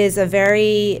it is a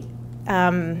very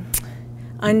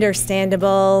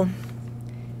understandable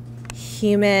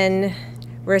human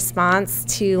response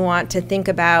to want to think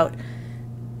about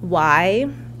why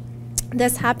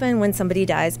this happened when somebody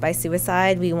dies by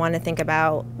suicide. We want to think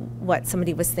about what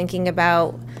somebody was thinking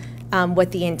about,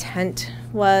 what the intent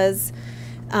was.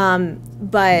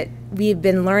 But we've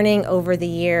been learning over the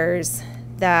years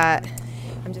that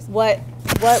what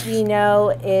we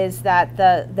know is that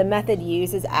the method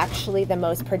used is actually the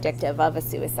most predictive of a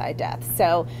suicide death.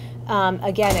 So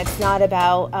again, it's not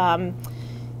about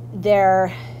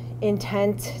their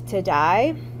intent to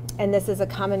die, and this is a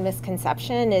common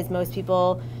misconception, is most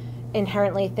people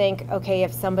inherently think, okay,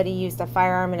 if somebody used a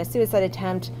firearm in a suicide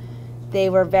attempt, they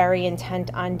were very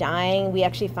intent on dying. We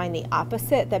actually find the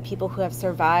opposite, that people who have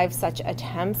survived such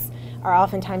attempts are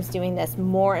oftentimes doing this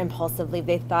more impulsively.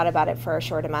 They've thought about it for a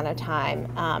short amount of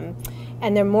time.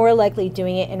 And they're more likely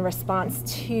doing it in response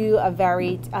to a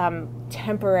very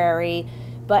temporary,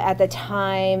 but at the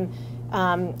time,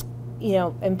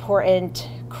 important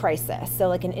crisis, so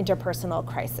like an interpersonal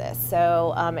crisis.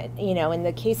 So, in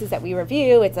the cases that we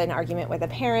review, it's an argument with a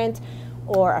parent,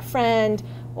 or a friend,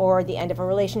 or the end of a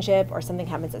relationship, or something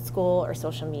happens at school or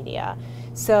social media.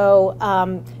 So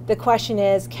the question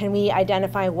is, can we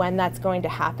identify when that's going to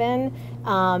happen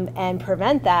and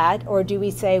prevent that, or do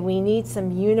we say we need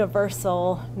some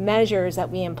universal measures that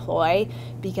we employ?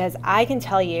 Because I can't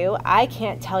tell you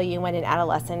when an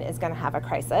adolescent is going to have a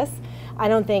crisis. I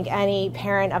don't think any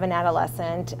parent of an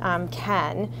adolescent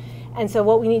can. And so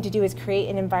what we need to do is create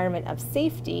an environment of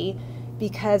safety,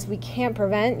 because we can't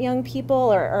prevent young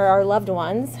people or our loved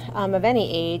ones of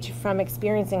any age from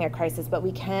experiencing a crisis, but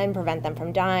we can prevent them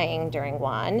from dying during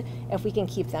one if we can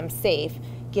keep them safe,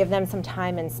 give them some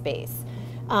time and space.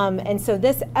 And so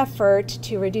this effort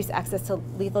to reduce access to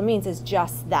lethal means is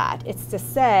just that. It's to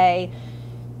say,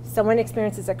 someone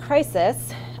experiences a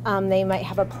crisis, they might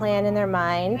have a plan in their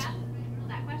mind.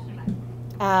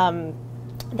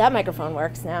 That microphone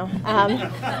works now.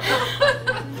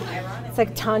 It's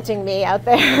like taunting me out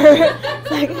there.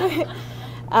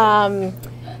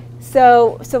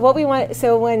 So what we want,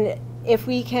 if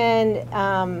we can,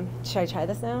 should I try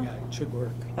this now? Yeah, it should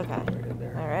work. Okay. Right in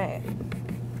there. All right.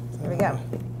 Here we go.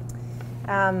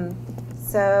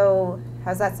 So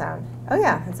how's that sound? Oh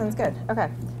yeah, that sounds good. Okay.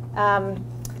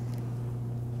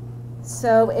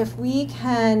 So if we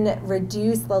can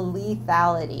reduce the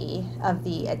lethality of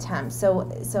the attempt, so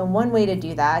one way to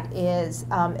do that is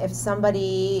if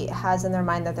somebody has in their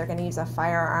mind that they're going to use a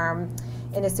firearm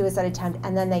in a suicide attempt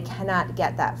and then they cannot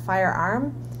get that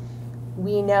firearm,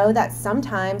 we know that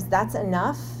sometimes that's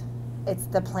enough.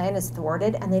 The plan is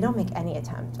thwarted and they don't make any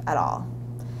attempt at all.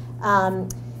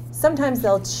 Sometimes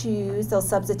they'll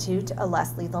substitute a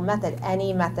less lethal method.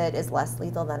 Any method is less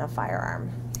lethal than a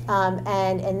firearm.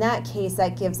 And in that case,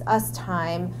 that gives us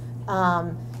time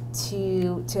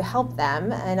to help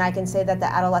them. And I can say that the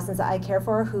adolescents that I care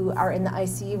for who are in the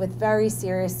ICU with very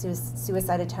serious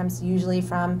suicide attempts, usually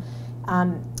from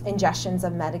ingestions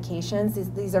of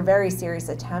medications, these are very serious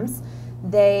attempts.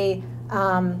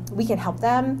 We can help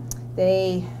them.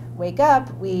 They wake up,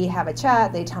 we have a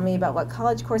chat, they tell me about what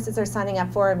college courses they're signing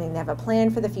up for. I mean, they have a plan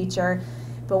for the future.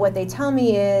 But what they tell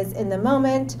me is, in the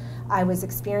moment, I was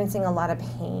experiencing a lot of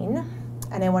pain,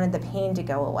 and I wanted the pain to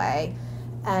go away.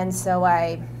 And so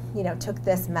I, took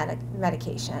this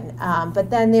medication. But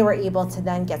then they were able to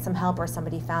then get some help, or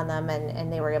somebody found them,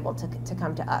 and they were able to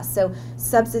come to us. So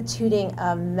substituting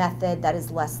a method that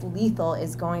is less lethal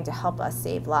is going to help us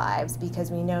save lives,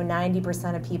 because we know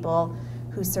 90% of people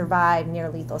who survive near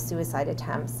lethal suicide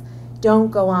attempts don't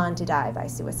go on to die by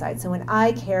suicide. So when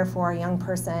I care for a young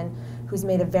person who's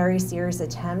made a very serious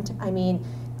attempt, I mean,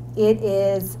 it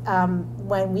is,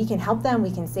 when we can help them,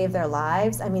 we can save their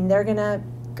lives. I mean, they're gonna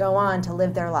go on to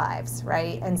live their lives,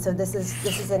 right? And so this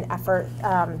is an effort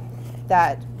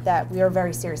that we are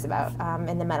very serious about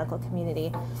in the medical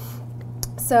community.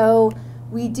 So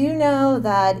we do know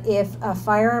that if a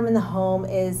firearm in the home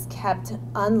is kept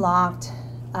unlocked,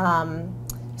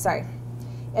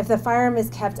 if the firearm is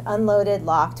kept unloaded,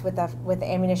 locked with the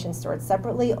ammunition stored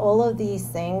separately, all of these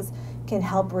things can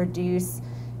help reduce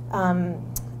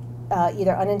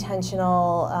either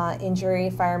unintentional injury,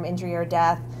 firearm injury or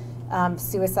death,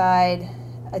 suicide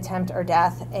attempt or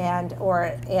death, and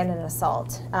an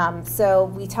assault. So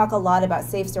we talk a lot about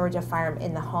safe storage of firearm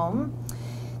in the home.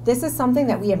 This is something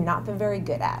that we have not been very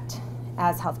good at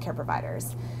as healthcare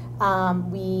providers.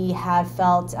 We have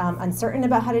felt uncertain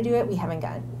about how to do it. We haven't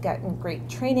gotten great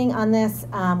training on this.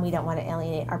 We don't want to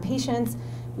alienate our patients.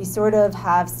 We sort of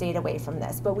have stayed away from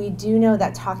this. But we do know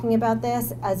that talking about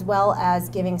this, as well as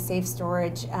giving safe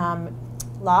storage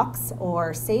locks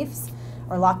or safes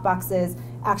or lock boxes,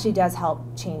 actually does help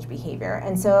change behavior.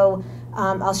 And so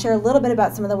I'll share a little bit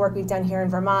about some of the work we've done here in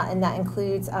Vermont, and that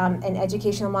includes an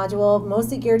educational module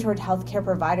mostly geared toward healthcare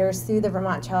providers through the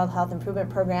Vermont Child Health Improvement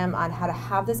Program on how to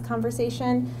have this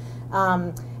conversation,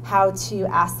 how to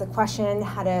ask the question,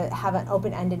 how to have an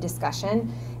open-ended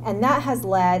discussion. And that has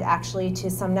led actually to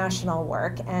some national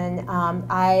work. And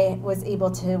I was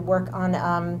able to work on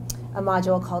a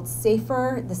module called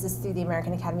SAFER. This is through the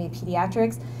American Academy of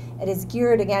Pediatrics. It is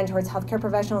geared, again, towards healthcare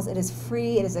professionals. It is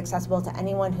free. It is accessible to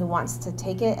anyone who wants to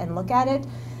take it and look at it.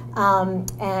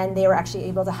 And they were actually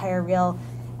able to hire real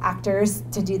actors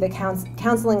to do the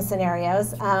counseling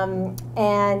scenarios.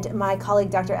 And my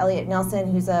colleague, Dr. Elliot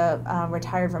Nelson, who's a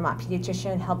retired Vermont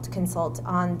pediatrician, helped consult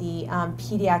on the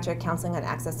pediatric counseling on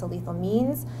access to lethal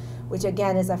means, which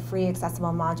again is a free,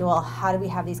 accessible module. How do we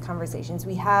have these conversations?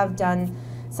 We have done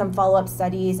some follow-up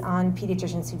studies on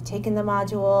pediatricians who've taken the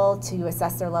module to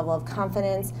assess their level of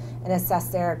confidence and assess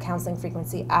their counseling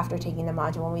frequency after taking the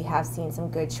module. And we have seen some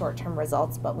good short-term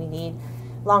results, but we need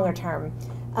longer term.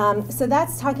 So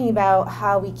that's talking about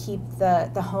how we keep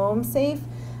the home safe.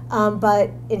 but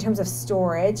in terms of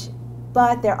storage.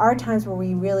 But there are times where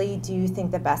we really do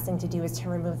think the best thing to do is to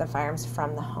remove the firearms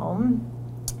from the home.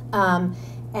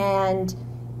 And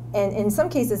in some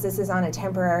cases, this is on a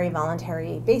temporary,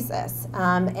 voluntary basis.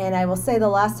 And I will say the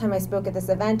last time I spoke at this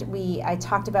event, I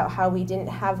talked about how we didn't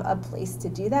have a place to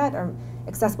do that, or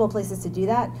accessible places to do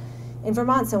that in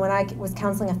Vermont. So when I was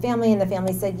counseling a family and the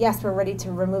family said, yes, we're ready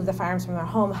to remove the firearms from their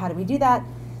home, how do we do that?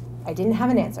 I didn't have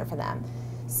an answer for them.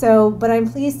 So, but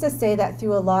I'm pleased to say that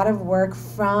through a lot of work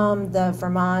from the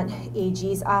Vermont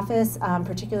AG's office,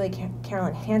 particularly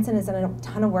Carolyn Hansen has done a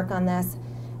ton of work on this,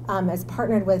 has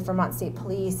partnered with Vermont State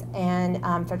Police and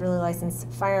federally licensed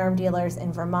firearm dealers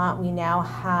in Vermont. We now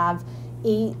have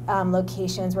 8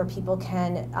 locations where people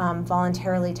can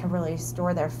voluntarily, temporarily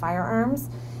store their firearms.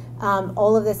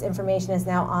 All of this information is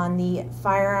now on the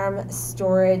firearm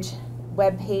storage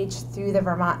webpage through the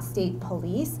Vermont State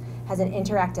Police, has an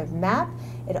interactive map.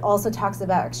 It also talks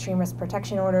about extreme risk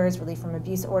protection orders, relief from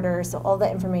abuse orders. So all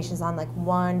that information is on like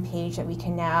one page that we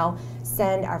can now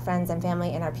send our friends and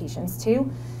family and our patients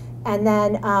to. And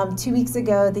then 2 weeks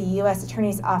ago, the U.S.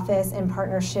 Attorney's Office, in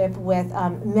partnership with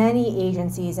many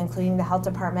agencies, including the Health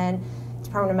Department,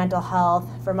 Department of Mental Health,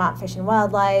 Vermont Fish and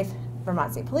Wildlife,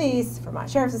 Vermont State Police, Vermont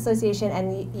Sheriff's Association, and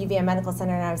the UVM Medical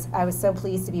Center, and I was so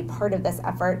pleased to be part of this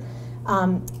effort,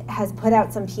 has put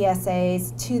out some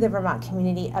PSAs to the Vermont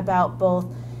community about both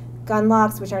gun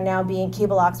locks, which are now being,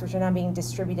 cable locks, which are now being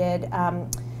distributed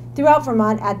throughout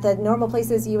Vermont at the normal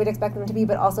places you would expect them to be,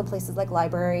 but also places like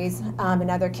libraries and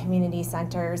other community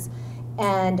centers,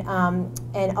 and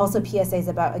also PSAs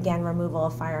about, again, removal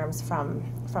of firearms from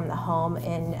the home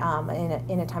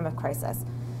in a time of crisis.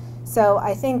 So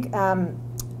I think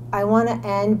I want to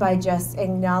end by just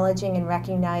acknowledging and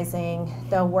recognizing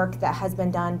the work that has been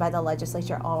done by the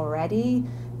legislature already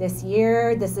this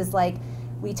year. This is like,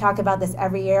 we talk about this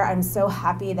every year. I'm so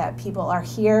happy that people are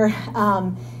here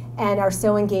and are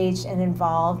so engaged and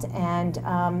involved. And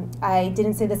I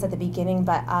didn't say this at the beginning,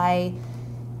 but I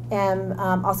am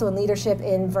also in leadership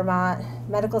in Vermont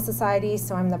Medical Society,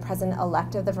 so I'm the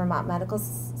president-elect of the Vermont Medical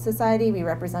Society. We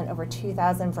represent over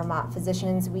 2,000 Vermont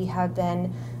physicians. We have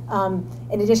been,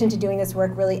 in addition to doing this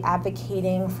work, really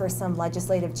advocating for some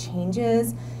legislative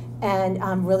changes,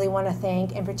 and really want to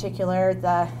thank, in particular,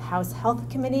 the House Health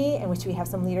Committee, in which we have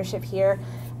some leadership here.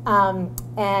 I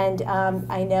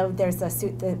know there's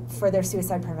the further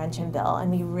suicide prevention bill,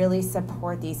 and we really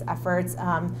support these efforts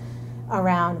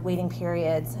around waiting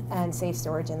periods and safe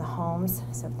storage in the homes,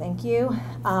 so thank you.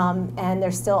 And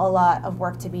there's still a lot of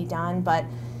work to be done, but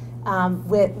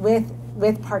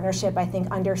with partnership, I think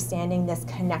understanding this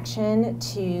connection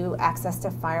to access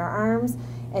to firearms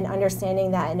and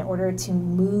understanding that in order to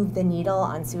move the needle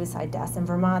on suicide deaths in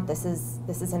Vermont, this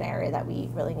is an area that we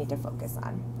really need to focus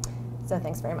on. So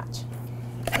thanks very much.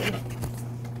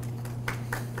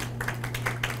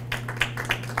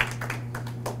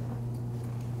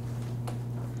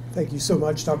 Thank you so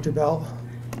much, Dr. Bell.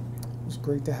 It was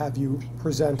great to have you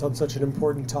present on such an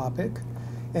important topic.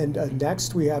 And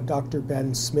next we have Dr.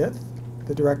 Ben Smith,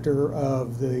 the director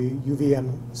of the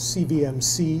UVM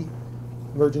CVMC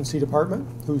Emergency Department,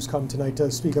 who's come tonight to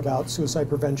speak about suicide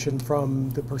prevention from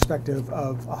the perspective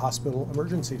of a hospital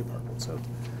emergency department. So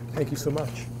thank you so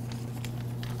much.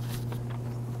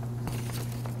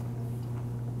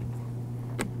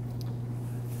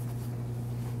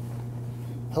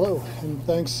 Hello, and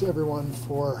thanks everyone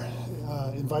for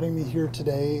inviting me here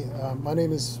today. My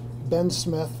name is Ben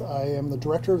Smith. I am the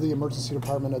director of the emergency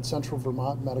department at Central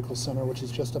Vermont Medical Center, which is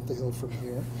just up the hill from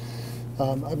here.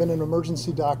 I've been an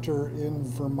emergency doctor in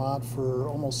Vermont for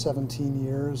almost 17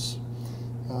 years,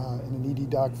 and an ED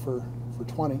doc for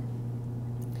 20.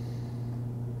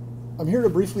 I'm here to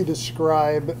briefly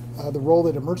describe the role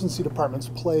that emergency departments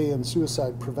play in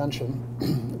suicide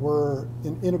prevention. We're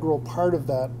an integral part of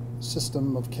that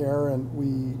system of care, and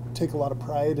we take a lot of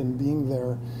pride in being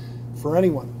there for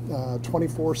anyone,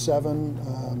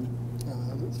 24/7,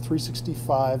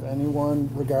 365, anyone,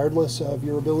 regardless of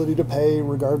your ability to pay,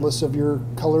 regardless of your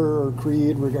color or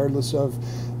creed, regardless of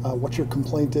what your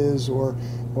complaint is or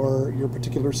your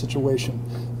particular situation.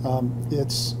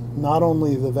 It's not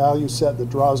only the value set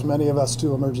that draws many of us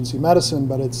to emergency medicine,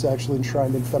 but it's actually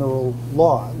enshrined in federal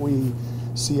law. We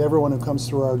see everyone who comes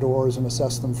through our doors and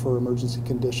assess them for emergency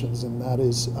conditions, and that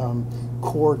is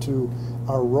core to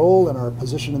our role and our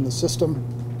position in the system,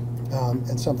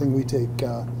 and something we take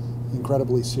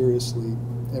incredibly seriously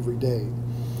every day.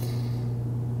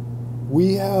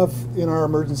 We have in our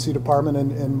emergency department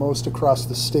and most across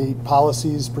the state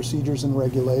policies, procedures, and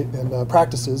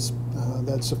practices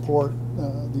that support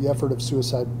the effort of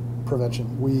suicide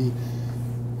prevention. We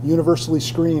universally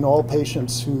screen all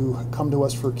patients who come to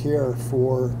us for care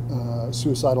for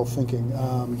suicidal thinking.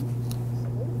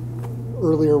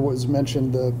 Earlier was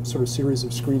mentioned the sort of series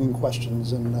of screening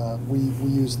questions, and we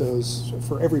use those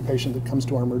for every patient that comes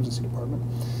to our emergency department.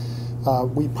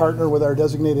 We partner with our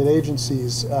designated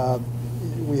agencies.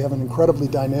 We have an incredibly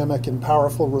dynamic and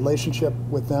powerful relationship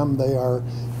with them. They are,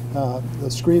 the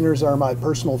screeners are my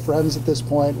personal friends at this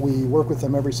point. We work with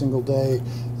them every single day.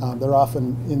 They're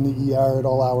often in the ER at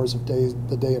all hours of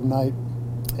the day and night.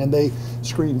 And they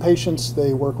screen patients.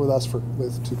 They work with us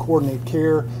to coordinate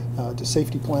care, to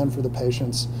safety plan for the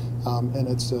patients, and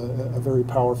it's a very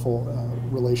powerful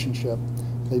relationship.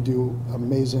 They do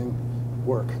amazing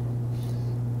work.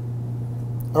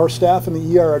 Our staff in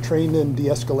the ER are trained in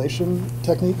de-escalation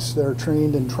techniques. They're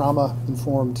trained in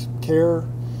trauma-informed care.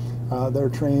 They're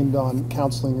trained on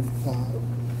counseling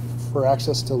for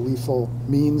access to lethal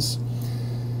means,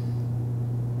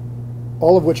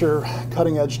 all of which are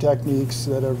cutting-edge techniques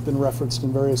that have been referenced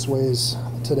in various ways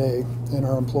today and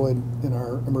are employed in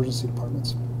our emergency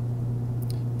departments.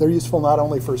 They're useful not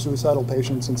only for suicidal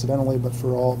patients, incidentally, but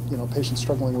for all patients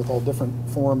struggling with all different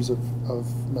forms of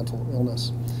mental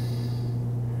illness.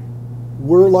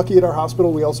 We're lucky at our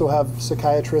hospital. We also have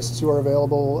psychiatrists who are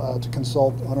available to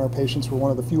consult on our patients. We're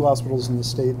one of the few hospitals in the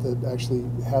state that actually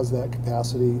has that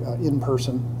capacity in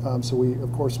person, so we,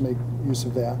 of course, make use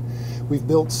of that. We've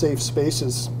built safe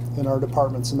spaces in our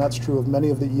departments, and that's true of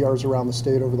many of the ERs around the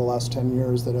state over the last 10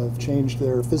 years that have changed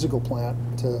their physical plant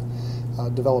to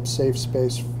develop safe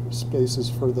spaces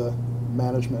for the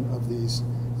management of these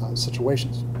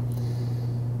situations.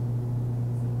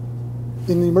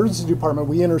 In the emergency department,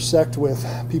 we intersect with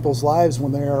people's lives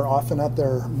when they are often at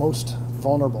their most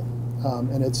vulnerable.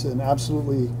 And it's an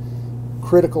absolutely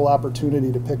critical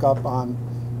opportunity to pick up on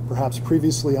perhaps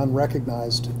previously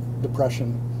unrecognized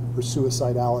depression or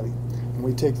suicidality. And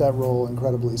we take that role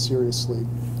incredibly seriously,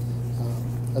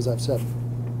 as I've said.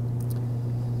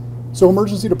 So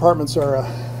emergency departments are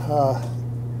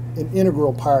an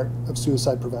integral part of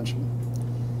suicide prevention.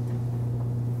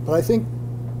 But I think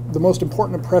the most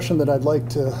important impression that I'd like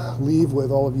to leave with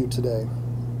all of you today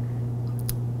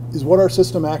is what our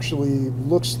system actually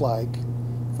looks like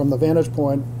from the vantage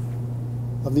point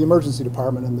of the emergency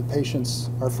department and the patients,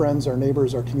 our friends, our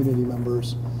neighbors, our community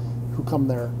members who come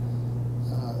there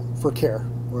for care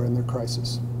or in their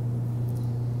crisis.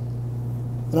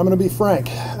 And I'm going to be frank,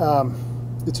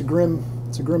 it's a grim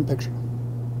picture.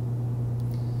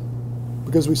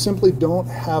 Because we simply don't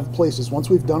have places. Once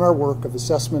we've done our work of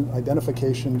assessment,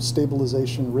 identification,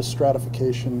 stabilization, risk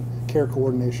stratification, care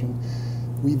coordination,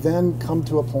 we then come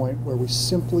to a point where we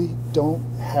simply don't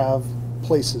have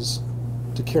places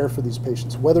to care for these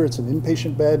patients. Whether it's an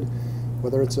inpatient bed,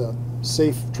 whether it's a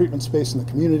safe treatment space in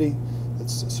the community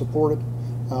that's supported,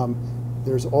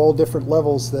 there's all different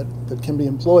levels that can be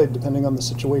employed depending on the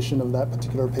situation of that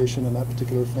particular patient and that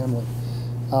particular family.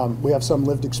 We have some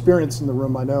lived experience in the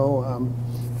room, I know,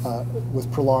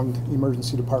 with prolonged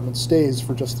emergency department stays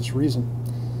for just this reason.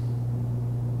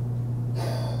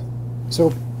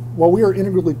 So while we are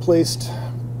integrally placed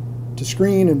to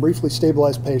screen and briefly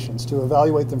stabilize patients, to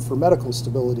evaluate them for medical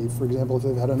stability, for example, if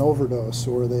they've had an overdose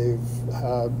or they've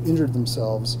injured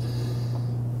themselves,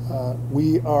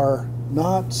 we are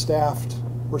not staffed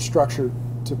or structured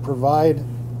to provide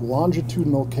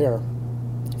longitudinal care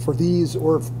for these,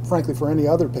 or frankly for any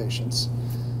other patients.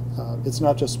 It's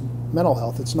not just mental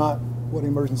health, it's not what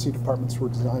emergency departments were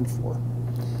designed for.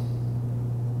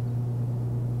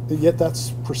 And yet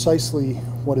that's precisely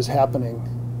what is happening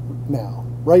now.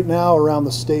 Right now around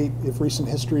the state, if recent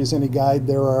history is any guide,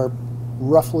 there are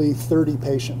roughly 30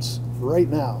 patients right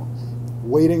now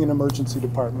waiting in emergency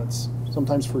departments,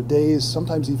 sometimes for days,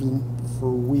 sometimes even for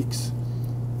weeks,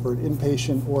 for an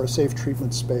inpatient or a safe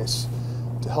treatment space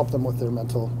to help them with their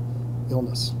mental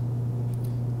illness.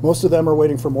 Most of them are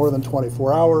waiting for more than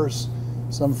 24 hours,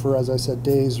 some for, as I said,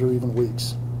 days or even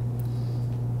weeks.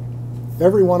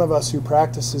 Every one of us who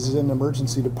practices in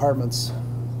emergency departments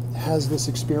has this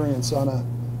experience on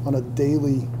a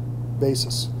daily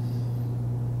basis.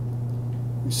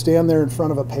 We stand there in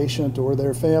front of a patient or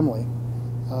their family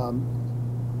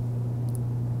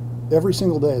every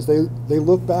single day as they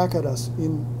look back at us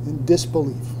in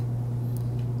disbelief,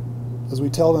 as we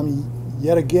tell them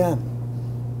yet again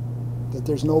that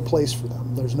there's no place for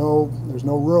them. There's no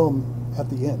room at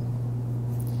the inn.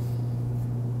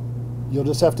 You'll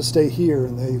just have to stay here.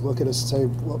 And they look at us and say,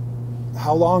 well,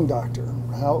 how long, doctor?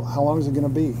 How long is it going to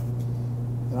be?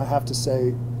 And I have to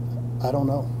say, I don't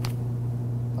know.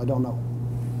 I don't know.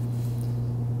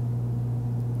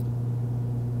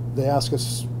 They ask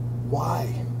us,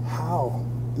 why? How?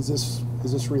 Is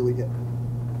this really it?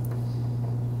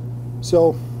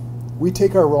 So we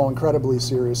take our role incredibly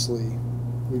seriously.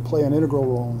 We play an integral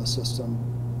role in the system.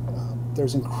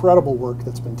 There's incredible work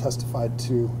that's been testified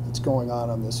to that's going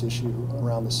on this issue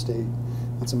around the state.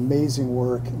 It's amazing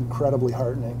work, incredibly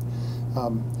heartening,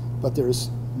 but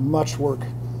there's much work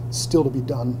still to be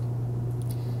done.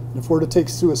 And if we're to take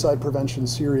suicide prevention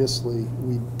seriously,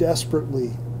 we desperately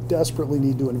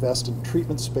need to invest in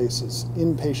treatment spaces,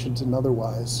 inpatient and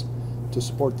otherwise, to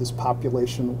support this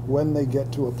population when they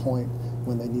get to a point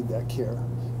when they need that care.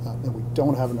 And we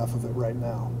don't have enough of it right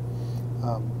now.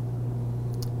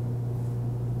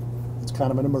 It's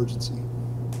kind of an emergency.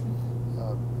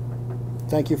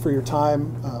 Thank you for your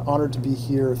time. Honored to be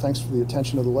here. Thanks for the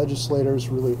attention of the legislators.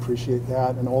 Really appreciate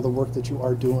that, and all the work that you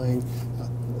are doing.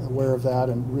 Aware of that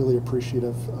and really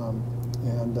appreciative.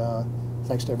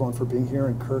 Thanks to everyone for being here,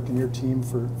 and Kirk and your team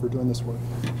for doing this work.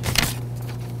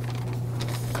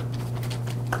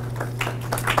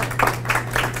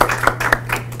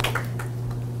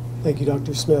 Thank you,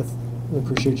 Dr. Smith. We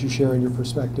appreciate you sharing your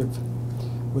perspective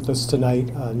with us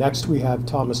tonight. Next, we have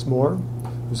Thomas Moore,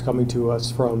 who's coming to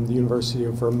us from the University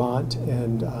of Vermont,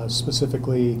 and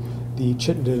specifically the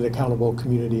Chittenden Accountable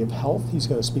Community of Health. He's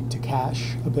going to speak to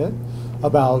Cash a bit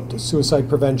about suicide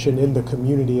prevention in the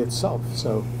community itself.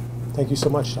 So thank you so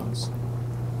much, Thomas.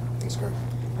 Thanks, Kurt.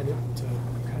 I need to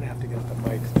kind of have to get the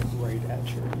mic right at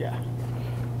your, yeah.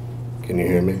 Can you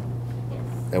hear me?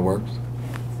 That works?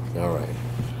 All right.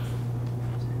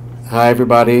 Hi,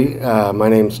 everybody. My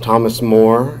name is Thomas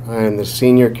Moore. I am the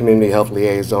Senior Community Health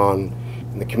Liaison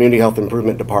in the Community Health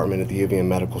Improvement Department at the UVM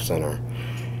Medical Center.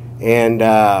 And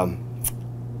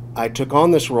I took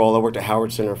on this role. I worked at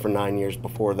Howard Center for 9 years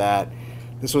before that.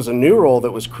 This was a new role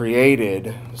that was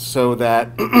created so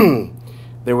that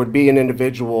there would be an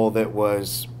individual that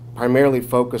was primarily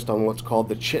focused on what's called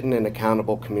the Chittenden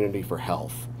Accountable Community for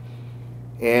Health.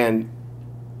 And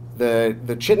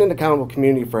the Chittenden Accountable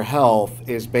Community for Health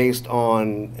is based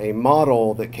on a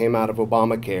model that came out of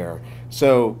Obamacare.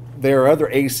 So there are other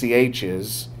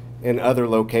ACHs in other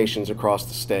locations across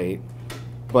the state,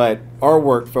 but our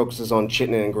work focuses on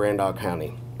Chittenden and Grand Isle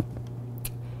County.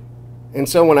 And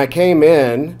so when I came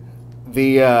in,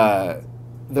 the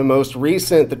most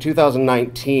recent, the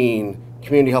 2019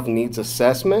 Community Health Needs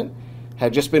Assessment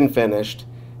had just been finished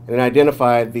and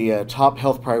identified the top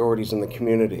health priorities in the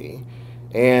community.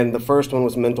 And the first one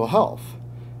was mental health.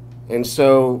 And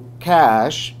so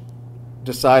Cash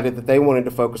decided that they wanted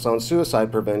to focus on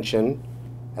suicide prevention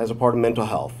as a part of mental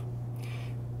health.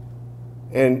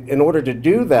 And in order to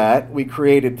do that, we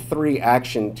created 3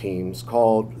 action teams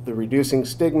called the Reducing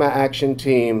Stigma Action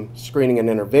Team, Screening and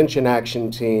Intervention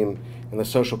Action Team, and the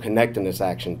Social Connectedness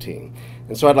Action Team.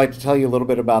 And so I'd like to tell you a little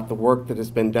bit about the work that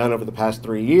has been done over the past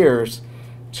 3 years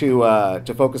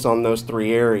to focus on those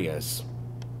 3 areas.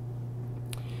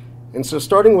 And so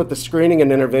starting with the Screening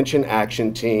and Intervention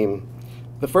Action Team,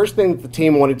 the first thing that the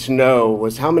team wanted to know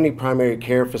was how many primary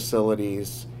care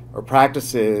facilities or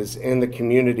practices in the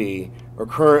community are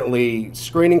currently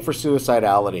screening for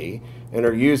suicidality and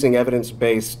are using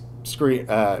evidence-based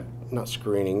not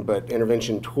screening, but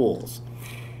intervention tools.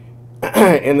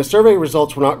 And the survey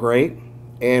results were not great,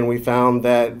 and we found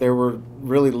that there were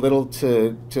really little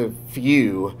to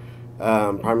few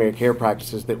primary care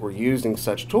practices that were using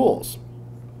such tools.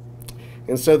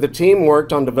 And so the team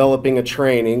worked on developing a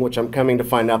training, which I'm coming to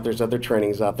find out there's other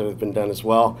trainings out there that have been done as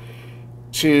well,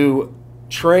 to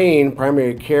train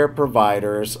primary care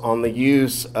providers on the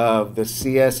use of the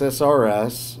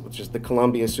CSSRS, which is the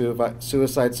Columbia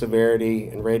Suicide Severity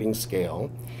and Rating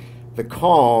Scale, the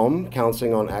CALM,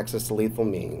 Counseling on Access to Lethal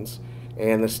Means,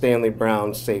 and the Stanley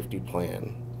Brown Safety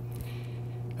Plan.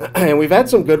 And we've had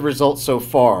some good results so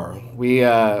far.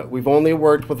 We've only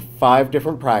worked with 5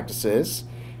 different practices.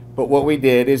 But what we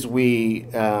did is we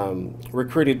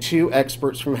recruited 2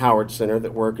 experts from Howard Center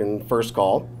that work in First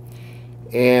Call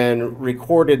and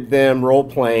recorded them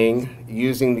role-playing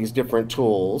using these different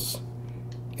tools,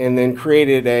 and then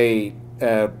created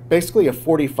basically a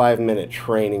 45-minute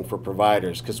training for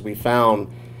providers, because we found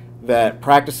that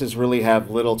practices really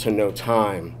have little to no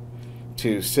time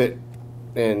to sit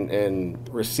and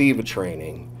receive a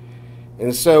training.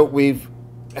 And so we've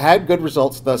had good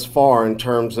results thus far in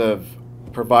terms of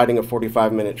providing a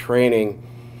 45-minute training.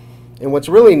 And what's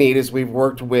really neat is we've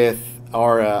worked with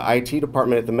our IT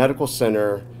department at the medical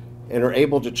center and are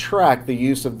able to track the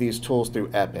use of these tools through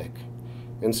Epic.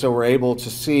 And so we're able to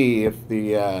see if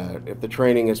the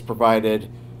training has provided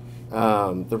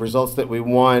the results that we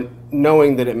want,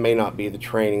 knowing that it may not be the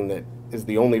training that is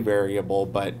the only variable,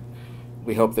 but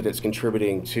we hope that it's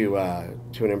contributing to an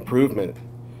improvement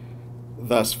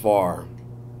thus far.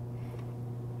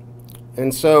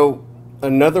 And so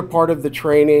Another part of the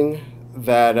training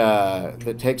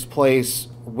that takes place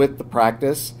with the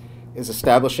practice is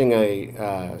establishing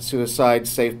a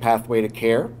suicide-safe pathway to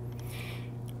care.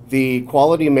 The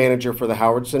quality manager for the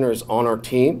Howard Center is on our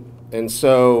team, and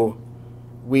so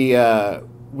we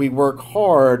work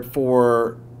hard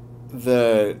for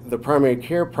the primary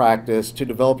care practice to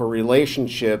develop a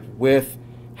relationship with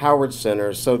Howard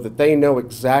Center so that they know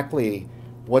exactly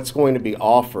what's going to be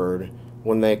offered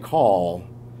when they call,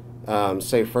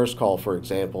 say First Call, for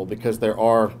example, because there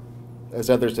are, as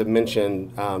others have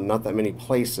mentioned, not that many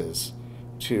places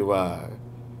to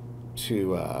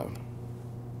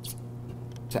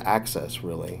access,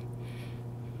 really.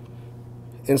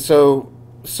 And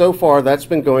so far that's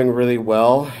been going really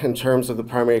well in terms of the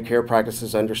primary care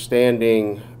practices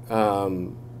understanding,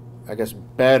 I guess,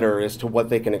 better as to what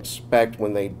they can expect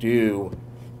when they do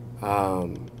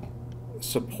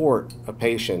support a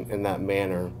patient in that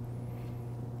manner.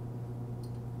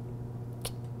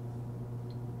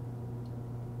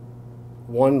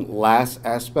 One last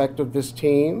aspect of this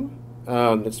team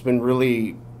that's been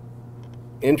really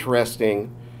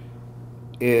interesting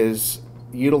is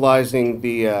utilizing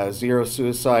the Zero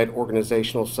Suicide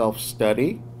Organizational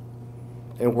Self-Study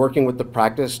and working with the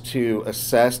practice to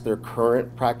assess their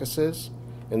current practices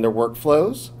and their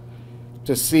workflows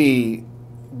to see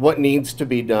what needs to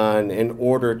be done in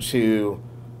order to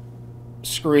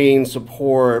screen,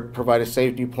 support, provide a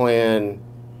safety plan,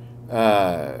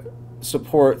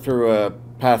 support through a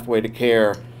pathway to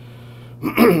care.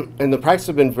 And the practice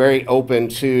have been very open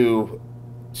to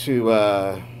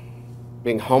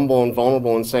being humble and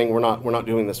vulnerable and saying we're not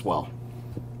doing this well.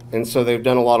 And so they've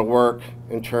done a lot of work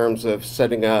in terms of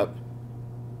setting up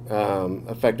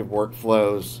effective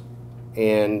workflows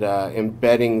and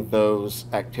embedding those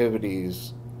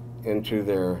activities into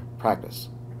their practice.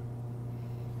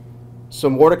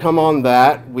 So more to come on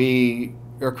that. We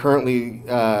are currently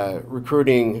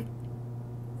recruiting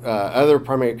other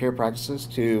primary care practices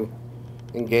to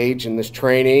engage in this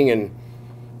training, and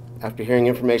after hearing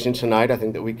information tonight, I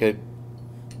think that we could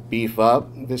beef up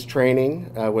this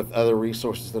training with other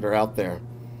resources that are out there.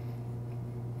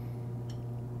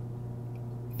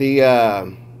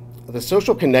 The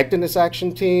social connectedness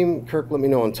action team, Kirk, let me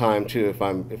know on time too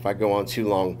if I go on too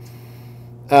long.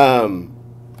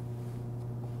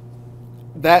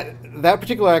 That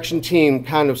particular action team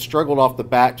kind of struggled off the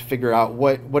bat to figure out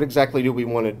what exactly do we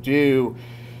want to do,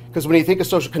 because when you think of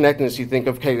social connectedness, you think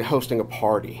of, okay, hosting a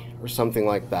party or something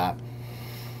like that.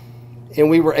 And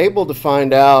we were able to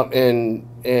find out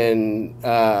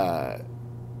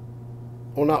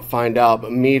well, not find out,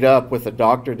 but meet up with a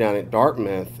doctor down at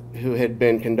Dartmouth who had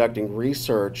been conducting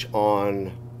research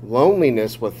on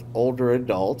loneliness with older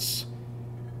adults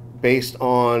based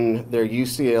on their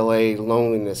UCLA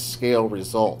loneliness scale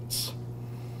results.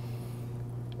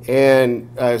 And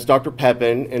it's Dr.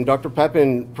 Pepin, and Dr.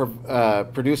 Pepin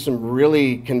produced some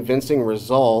really convincing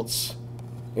results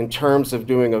in terms of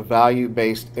doing a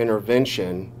value-based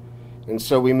intervention. And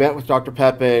so we met with Dr.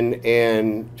 Pepin,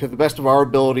 and to the best of our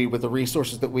ability with the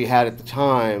resources that we had at the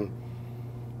time,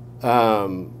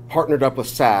 partnered up with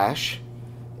SASH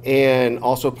and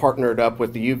also partnered up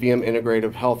with the UVM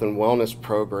Integrative Health and Wellness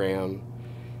Program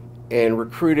and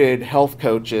recruited health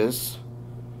coaches,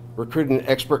 recruited an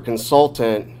expert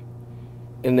consultant,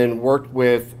 and then worked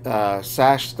with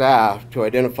SASH staff to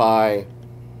identify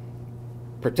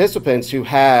participants who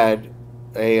had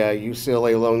a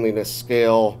UCLA loneliness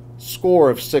scale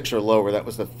score of 6 or lower. That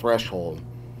was the threshold.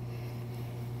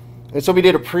 And so we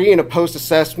did a pre and a post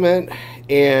assessment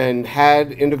and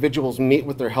had individuals meet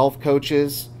with their health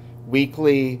coaches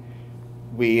weekly.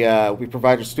 We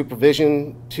provided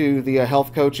supervision to the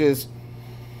health coaches.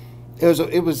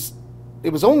 It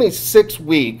was only 6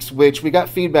 weeks, which we got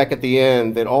feedback at the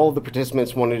end that all of the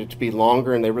participants wanted it to be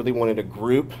longer and they really wanted a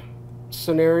group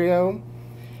scenario.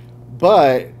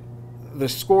 But the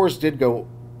scores did go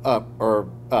up.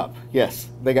 Yes,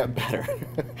 they got better.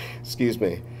 Excuse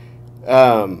me.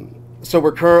 So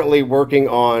we're currently working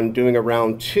on doing a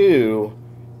round 2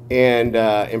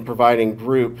 and providing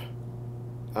group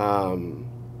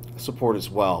support as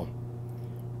well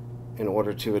in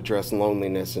order to address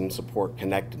loneliness and support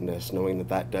connectedness, knowing that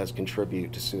that does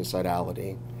contribute to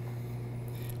suicidality.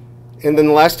 And then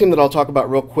the last team that I'll talk about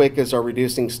real quick is our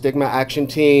Reducing Stigma Action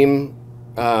Team.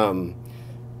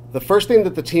 The first thing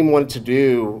that the team wanted to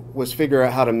do was figure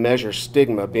out how to measure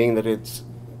stigma, being that it's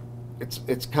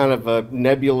kind of a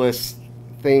nebulous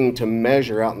thing to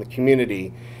measure out in the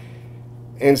community.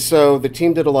 And so the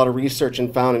team did a lot of research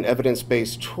and found an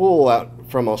evidence-based tool out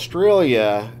from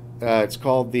Australia. It's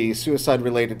called the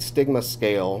Suicide-Related Stigma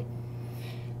Scale.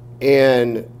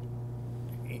 And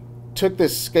took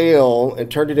this scale and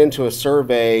turned it into a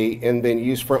survey and then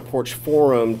used Front Porch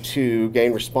Forum to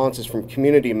gain responses from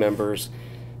community members,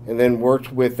 and then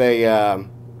worked with a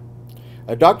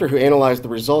doctor who analyzed the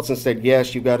results and said,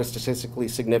 yes, you've got a statistically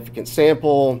significant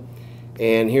sample,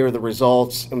 and here are the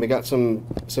results. And we got some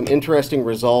interesting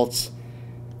results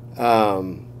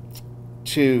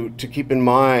to keep in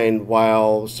mind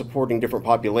while supporting different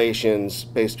populations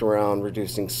based around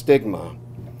reducing stigma.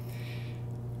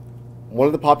 One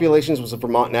of the populations was the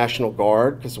Vermont National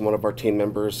Guard, because one of our team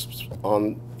members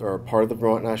are part of the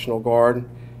Vermont National Guard,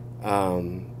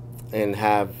 and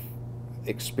have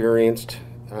experienced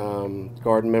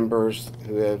Guard members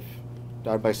who have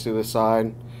died by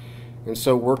suicide. And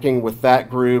so working with that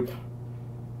group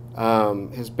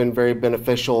has been very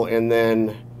beneficial. And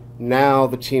then now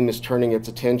the team is turning its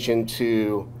attention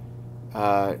to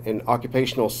an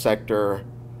occupational sector,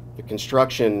 the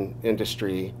construction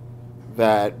industry,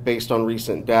 that based on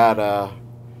recent data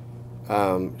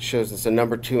shows it's the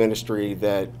 #2 industry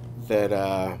that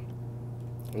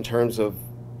in terms of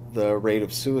the rate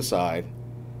of suicide.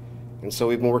 And so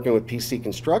we've been working with PC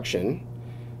Construction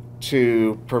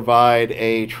to provide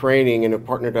a training, and have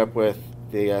partnered up with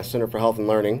the Center for Health and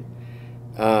Learning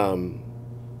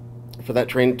for that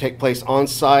training to take place on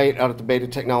site out at the Beta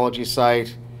Technology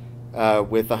site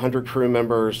with 100 crew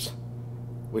members,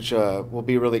 which will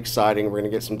be really exciting. We're going to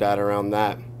get some data around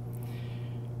that.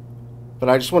 But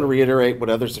I just want to reiterate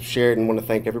what others have shared and want to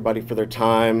thank everybody for their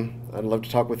time. I'd love to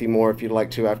talk with you more if you'd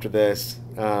like to after this.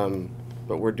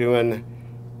 But we're doing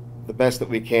the best that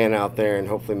we can out there and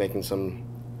hopefully making some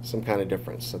kind of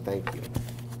difference. So thank you.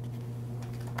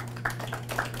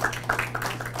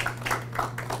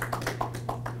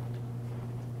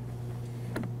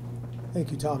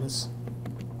 Thank you, Thomas.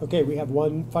 Okay, we have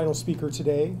one final speaker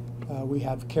today. We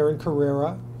have Karen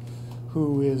Carrera,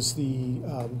 who is the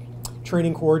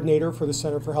training coordinator for the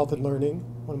Center for Health and Learning,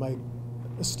 one of my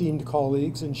esteemed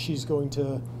colleagues, and she's going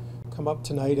to come up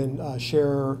tonight and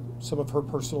share some of her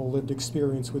personal lived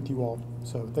experience with you all.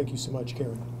 So thank you so much,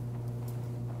 Karen.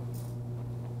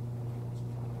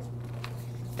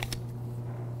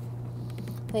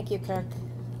 Thank you, Kirk.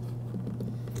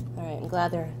 All right, I'm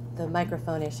glad the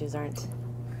microphone issues aren't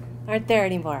there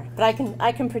anymore. But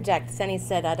I can project. Senny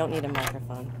said I don't need a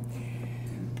microphone.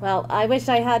 Well, I wish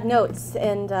I had notes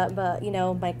and but you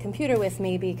know, my computer with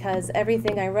me, because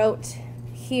everything I wrote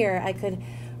here, I could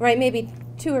write maybe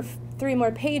 2 or 3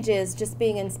 more pages just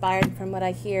being inspired from what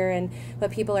I hear and what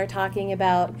people are talking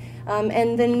about,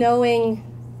 and then knowing,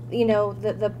 you know,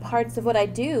 the parts of what I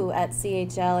do at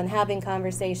CHL and having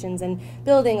conversations and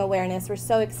building awareness. We're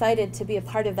so excited to be a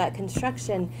part of that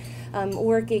construction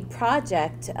working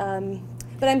project.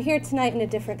 But I'm here tonight in a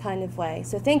different kind of way.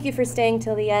 So thank you for staying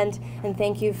till the end, and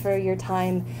thank you for your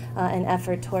time and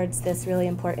effort towards this really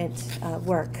important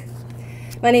work.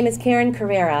 My name is Karen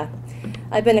Carrera.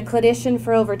 I've been a clinician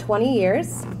for over 20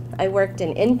 years. I worked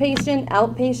in inpatient,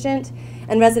 outpatient,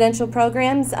 and residential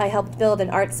programs. I helped build an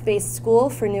arts-based school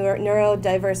for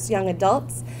neurodiverse young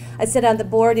adults. I sit on the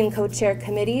board and co-chair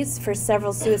committees for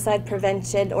several suicide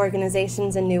prevention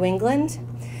organizations in New England.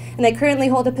 And I currently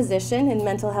hold a position in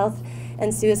mental health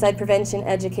and suicide prevention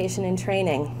education and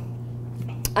training.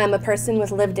 I'm a person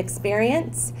with lived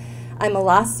experience. I'm a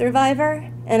loss survivor,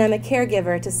 and I'm a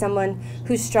caregiver to someone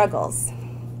who struggles.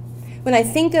 When I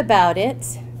think about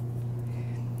it,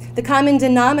 the common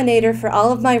denominator for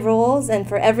all of my roles and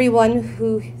for everyone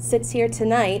who sits here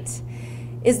tonight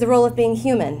is the role of being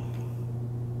human.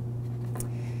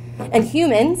 And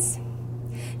humans,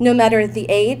 no matter the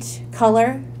age,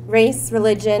 color, race,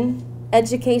 religion,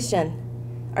 education,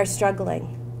 are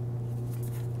struggling.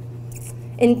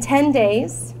 In 10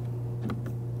 days,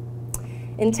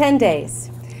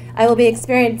 I will be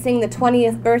experiencing the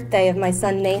 20th birthday of my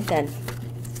son Nathan,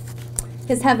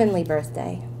 his heavenly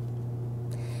birthday.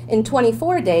 In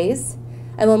 24 days,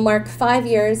 I will mark 5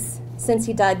 years since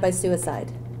he died by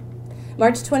suicide.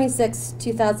 March 26,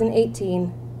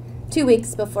 2018, 2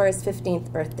 weeks before his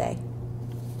 15th birthday.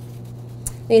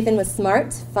 Nathan was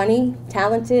smart, funny,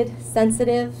 talented,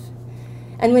 sensitive,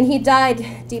 and when he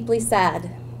died, deeply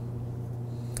sad.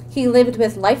 He lived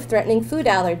with life-threatening food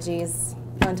allergies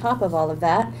on top of all of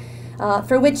that,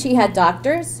 for which he had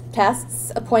doctors,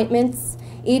 tests, appointments,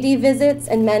 ED visits,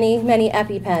 and many, many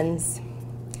EpiPens.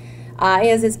 I,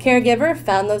 as his caregiver,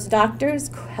 found those doctors,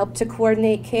 helped to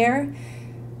coordinate care,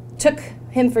 took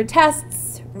him for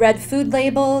tests, read food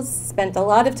labels, spent a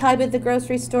lot of time at the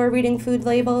grocery store reading food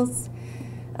labels,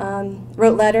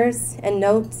 wrote letters and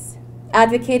notes,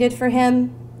 advocated for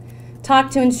him,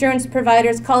 talked to insurance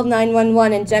providers, called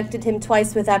 911, injected him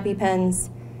twice with EpiPens,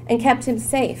 and kept him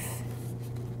safe.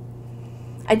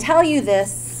 I tell you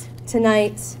this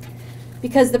tonight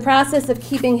because the process of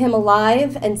keeping him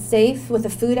alive and safe with a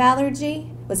food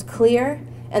allergy was clear,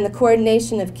 and the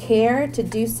coordination of care to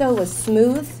do so was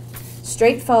smooth,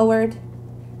 straightforward,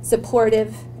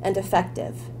 supportive, and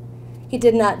effective. He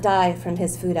did not die from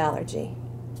his food allergy.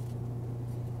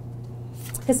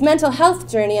 His mental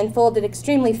health journey unfolded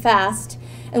extremely fast,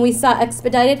 and we saw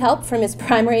expedited help from his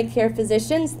primary care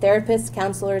physicians, therapists,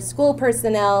 counselors, school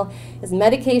personnel, his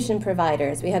medication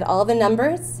providers. We had all the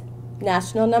numbers,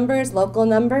 national numbers, local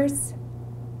numbers,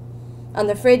 on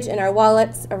the fridge in our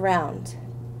wallets around.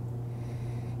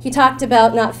 He talked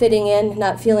about not fitting in,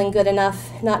 not feeling good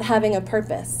enough, not having a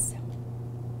purpose.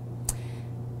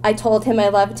 I told him I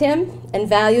loved him and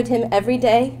valued him every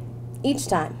day, each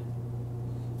time.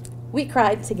 We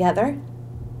cried together.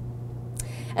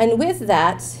 And with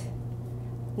that,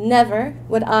 never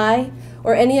would I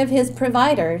or any of his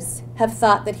providers have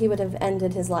thought that he would have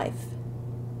ended his life.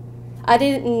 I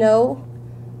didn't know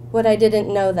what I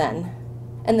didn't know then.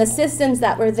 And the systems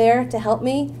that were there to help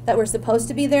me, that were supposed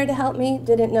to be there to help me,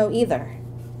 didn't know either.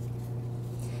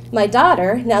 My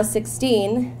daughter, now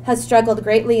 16, has struggled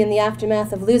greatly in the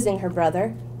aftermath of losing her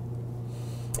brother.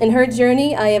 In her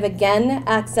journey, I have again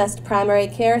accessed primary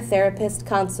care, therapists,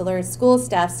 counselors, school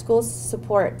staff, school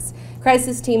supports,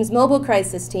 crisis teams, mobile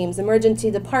crisis teams,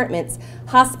 emergency departments,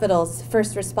 hospitals,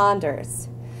 first responders.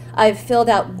 I've filled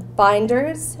out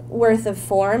binders worth of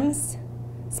forms,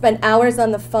 spent hours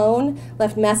on the phone,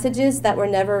 left messages that were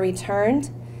never returned,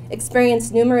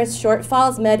 experienced numerous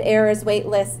shortfalls, med errors, wait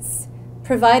lists,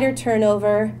 provider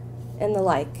turnover, and the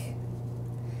like.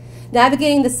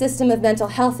 Navigating the system of mental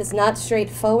health is not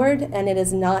straightforward, and it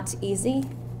is not easy,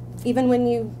 even when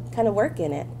you kind of work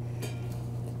in it.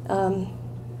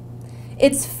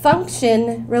 Its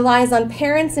function relies on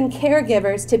parents and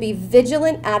caregivers to be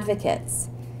vigilant advocates,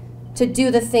 to do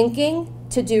the thinking,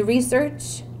 to do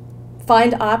research,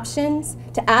 find options,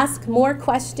 to ask more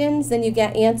questions than you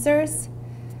get answers,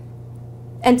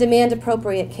 and demand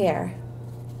appropriate care.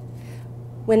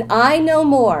 When I know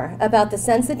more about the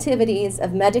sensitivities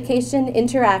of medication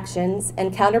interactions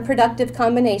and counterproductive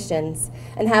combinations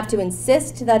and have to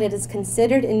insist that it is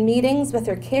considered in meetings with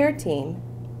her care team,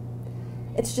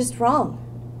 it's just wrong.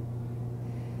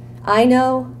 I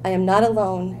know I am not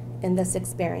alone in this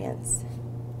experience.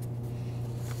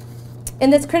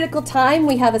 In this critical time,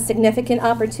 we have a significant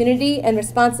opportunity and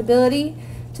responsibility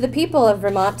to the people of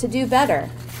Vermont to do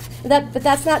better. But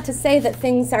that's not to say that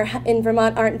things in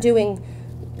Vermont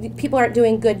people aren't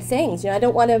doing good things. I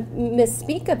don't want to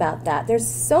misspeak about that. There's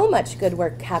so much good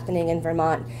work happening in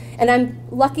Vermont, and I'm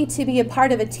lucky to be a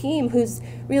part of a team who's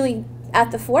really at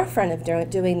the forefront of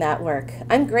doing that work.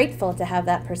 I'm grateful to have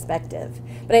that perspective,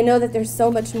 but I know that there's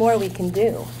so much more we can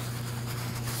do.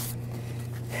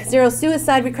 Zero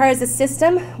suicide requires a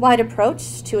system-wide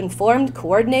approach to informed,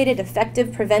 coordinated,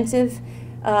 effective prevention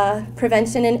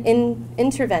and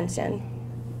intervention.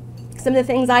 Some of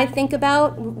the things I think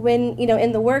about when,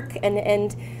 in the work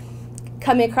and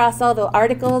coming across all the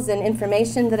articles and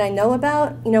information that I know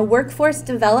about, workforce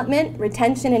development,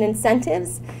 retention, and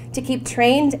incentives to keep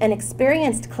trained and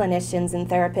experienced clinicians and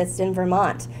therapists in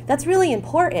Vermont. That's really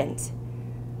important.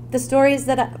 The stories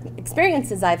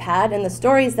experiences I've had and the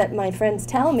stories that my friends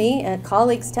tell me and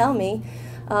colleagues tell me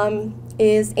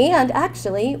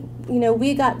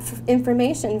we got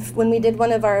information when we did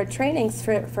one of our trainings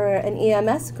for an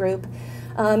EMS group,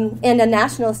 and a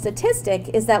national statistic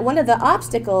is that one of the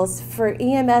obstacles for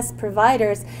EMS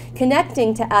providers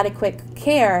connecting to adequate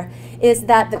care is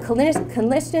that the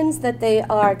clinicians that they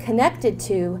are connected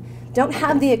to don't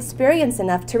have the experience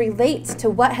enough to relate to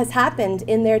what has happened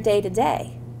in their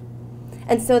day-to-day.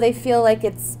 And so they feel like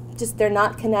it's just they're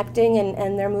not connecting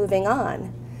and they're moving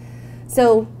on.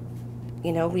 So,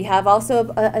 we have also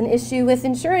an issue with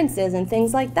insurances and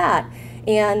things like that.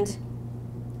 And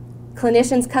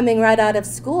clinicians coming right out of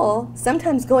school,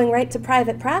 sometimes going right to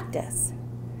private practice.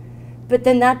 But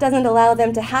then that doesn't allow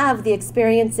them to have the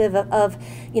experience of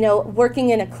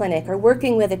working in a clinic or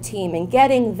working with a team and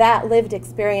getting that lived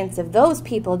experience of those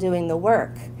people doing the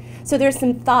work. So there's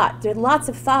lots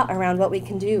of thought around what we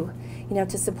can do,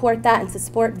 to support that and to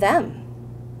support them.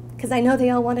 Because I know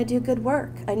they all want to do good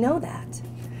work. I know that.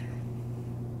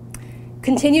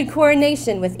 Continued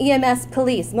coordination with EMS,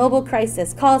 police, mobile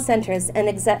crisis, call centers, and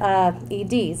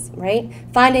EDs, right?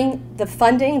 Finding the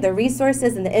funding, the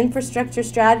resources, and the infrastructure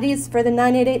strategies for the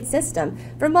 988 system.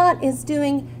 Vermont is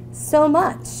doing so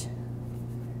much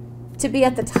to be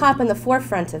at the top and the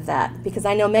forefront of that, because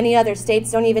I know many other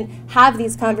states don't even have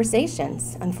these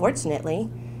conversations,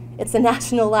 unfortunately. It's a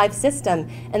national live system,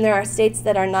 and there are states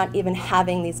that are not even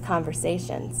having these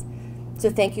conversations. So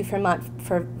thank you,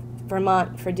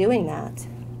 Vermont, for doing that.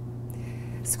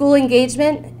 School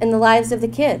engagement in the lives of the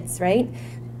kids, right?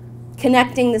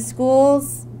 Connecting the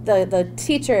schools, the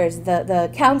teachers,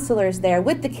 the counselors there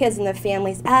with the kids and their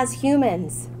families as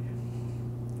humans,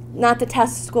 not the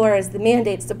test scores, the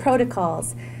mandates, the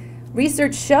protocols.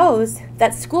 Research shows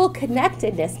that school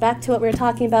connectedness, back to what we were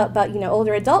talking about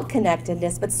older adult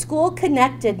connectedness, but school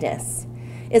connectedness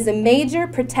is a major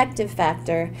protective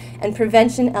factor and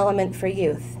prevention element for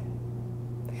youth.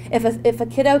 If a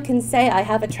kiddo can say, I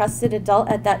have a trusted adult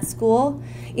at that school,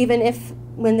 even if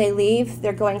when they leave,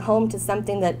 they're going home to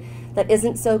something that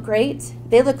isn't so great,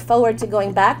 they look forward to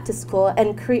going back to school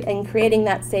and creating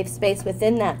that safe space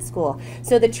within that school.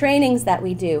 So the trainings that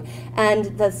we do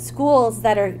and the schools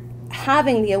that are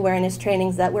having the awareness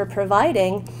trainings that we're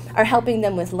providing are helping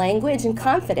them with language and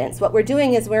confidence. What we're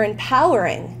doing is we're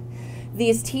empowering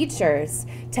these teachers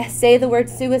to say the word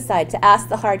suicide, to ask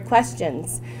the hard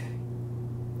questions.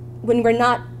 When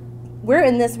we're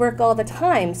in this work all the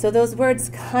time, so those words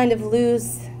kind of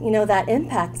lose, that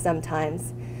impact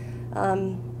sometimes.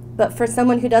 But for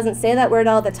someone who doesn't say that word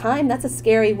all the time, that's a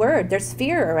scary word. There's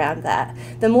fear around that.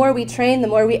 The more we train, the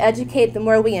more we educate, the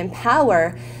more we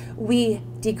empower, we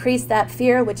decrease that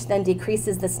fear, which then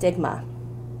decreases the stigma.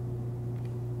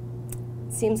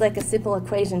 Seems like a simple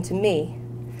equation to me.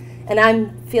 And I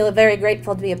feel very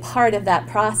grateful to be a part of that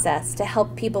process to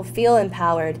help people feel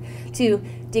empowered to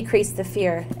decrease the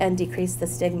fear and decrease the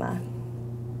stigma.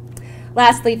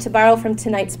 Lastly, to borrow from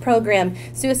tonight's program,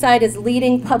 suicide is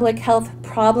leading public health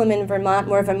problem in Vermont.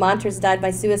 More Vermonters died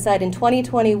by suicide in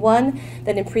 2021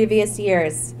 than in previous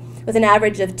years, with an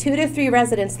average of 2 to 3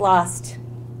 residents lost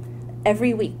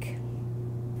every week.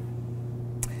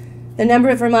 The number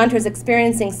of Vermonters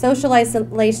experiencing social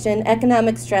isolation,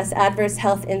 economic stress, adverse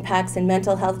health impacts, and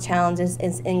mental health challenges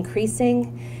is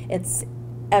increasing. It's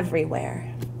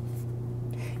everywhere.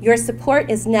 Your support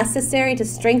is necessary to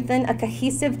strengthen a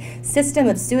cohesive system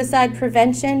of suicide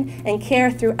prevention and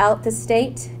care throughout the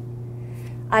state.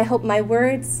 I hope my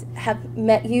words have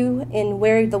met you in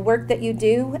the work that you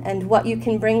do and what you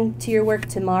can bring to your work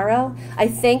tomorrow. I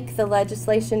thank the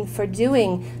legislation for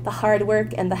doing the hard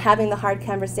work and having the hard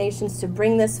conversations to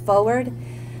bring this forward.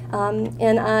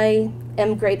 And I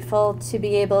am grateful to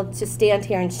be able to stand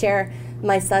here and share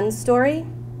my son's story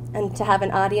and to have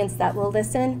an audience that will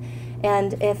listen.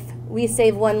 And if we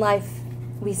save one life,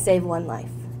 we save one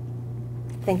life.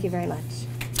 Thank you very much.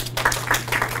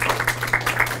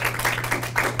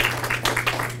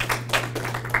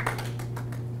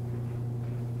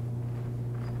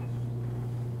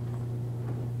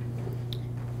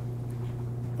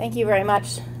 Thank you very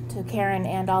much to Karen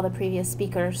and all the previous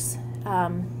speakers.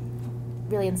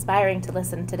 Really inspiring to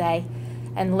listen today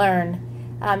and learn.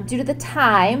 Due to the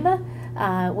time,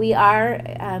 we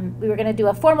were going to do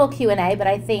a formal Q&A, but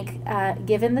I think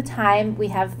given the time, we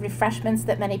have refreshments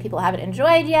that many people haven't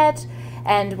enjoyed yet,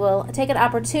 and we'll take an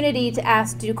opportunity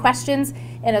to do questions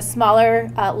in a smaller,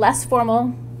 less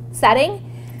formal setting.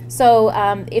 So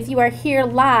if you are here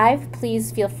live,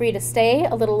 please feel free to stay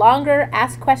a little longer,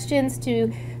 ask questions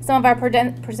to some of our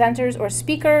presenters or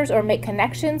speakers, or make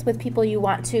connections with people you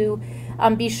want to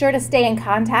be sure to stay in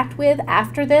contact with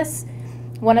after this.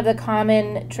 One of the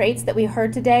common traits that we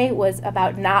heard today was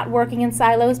about not working in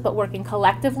silos, but working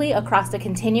collectively across the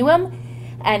continuum.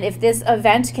 And if this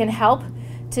event can help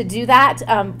to do that,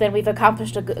 then we've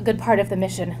accomplished a good part of the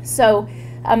mission. So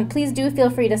please do feel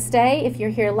free to stay if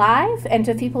you're here live. And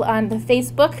to people on the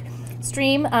Facebook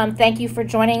stream, thank you for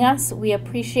joining us. We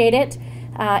appreciate it.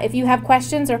 If you have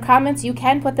questions or comments, you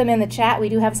can put them in the chat. We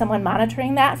do have someone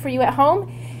monitoring that for you at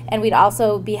home, and we'd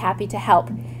also be happy to help.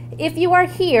 If you are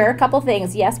here, a couple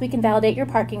things. Yes, we can validate your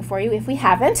parking for you if we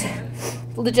haven't.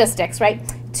 Logistics, right?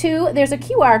 2, there's a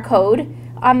QR code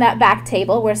on that back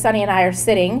table where Sunny and I are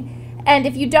sitting. And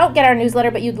if you don't get our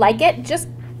newsletter but you'd like it, just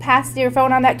pass your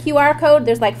phone on that QR code.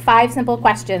 There's like 5 simple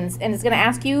questions, and it's going to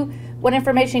ask you what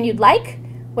information you'd like,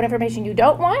 what information you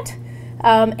don't want,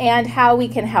 and how we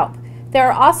can help. There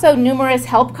are also numerous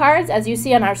help cards, as you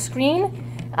see on our screen.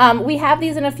 We have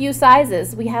these in a few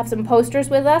sizes. We have some posters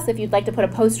with us. If you'd like to put a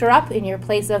poster up in your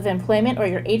place of employment or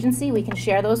your agency, we can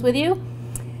share those with you.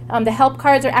 The help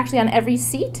cards are actually on every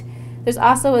seat. There's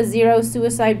also a Zero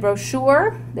Suicide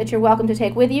brochure that you're welcome to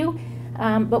take with you.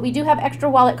 But we do have extra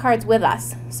wallet cards with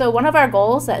us. So one of our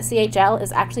goals at CHL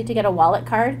is actually to get a wallet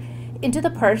card into the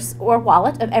purse or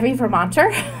wallet of every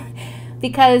Vermonter.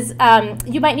 Because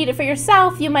you might need it for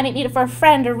yourself, you might need it for a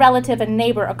friend, a relative, a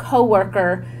neighbor, a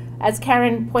coworker. As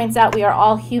Karen points out, we are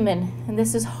all human, and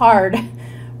this is hard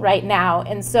right now.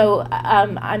 And so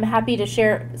I'm happy to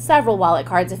share several wallet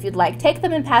cards if you'd like. Take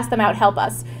them and pass them out, help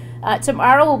us.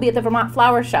 Tomorrow we'll be at the Vermont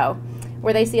Flower Show,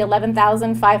 where they see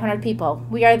 11,500 people.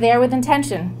 We are there with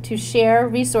intention to share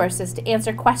resources, to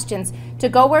answer questions, to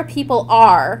go where people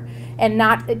are, and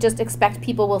not just expect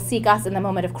people will seek us in the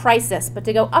moment of crisis, but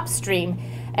to go upstream.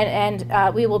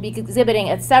 And we will be exhibiting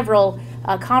at several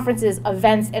conferences,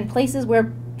 events, and places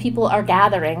where people are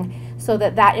gathering, so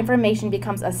that that information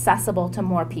becomes accessible to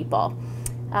more people.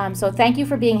 So thank you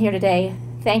for being here today.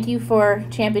 Thank you for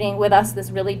championing with us this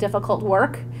really difficult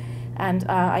work. And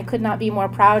I could not be more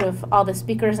proud of all the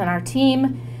speakers on our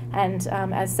team. And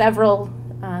as several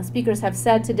speakers have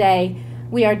said today,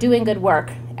 we are doing good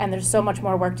work, and there's so much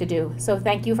more work to do. So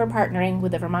thank you for partnering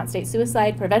with the Vermont State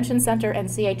Suicide Prevention Center and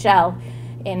CHL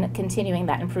in continuing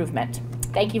that improvement.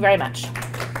 Thank you very much.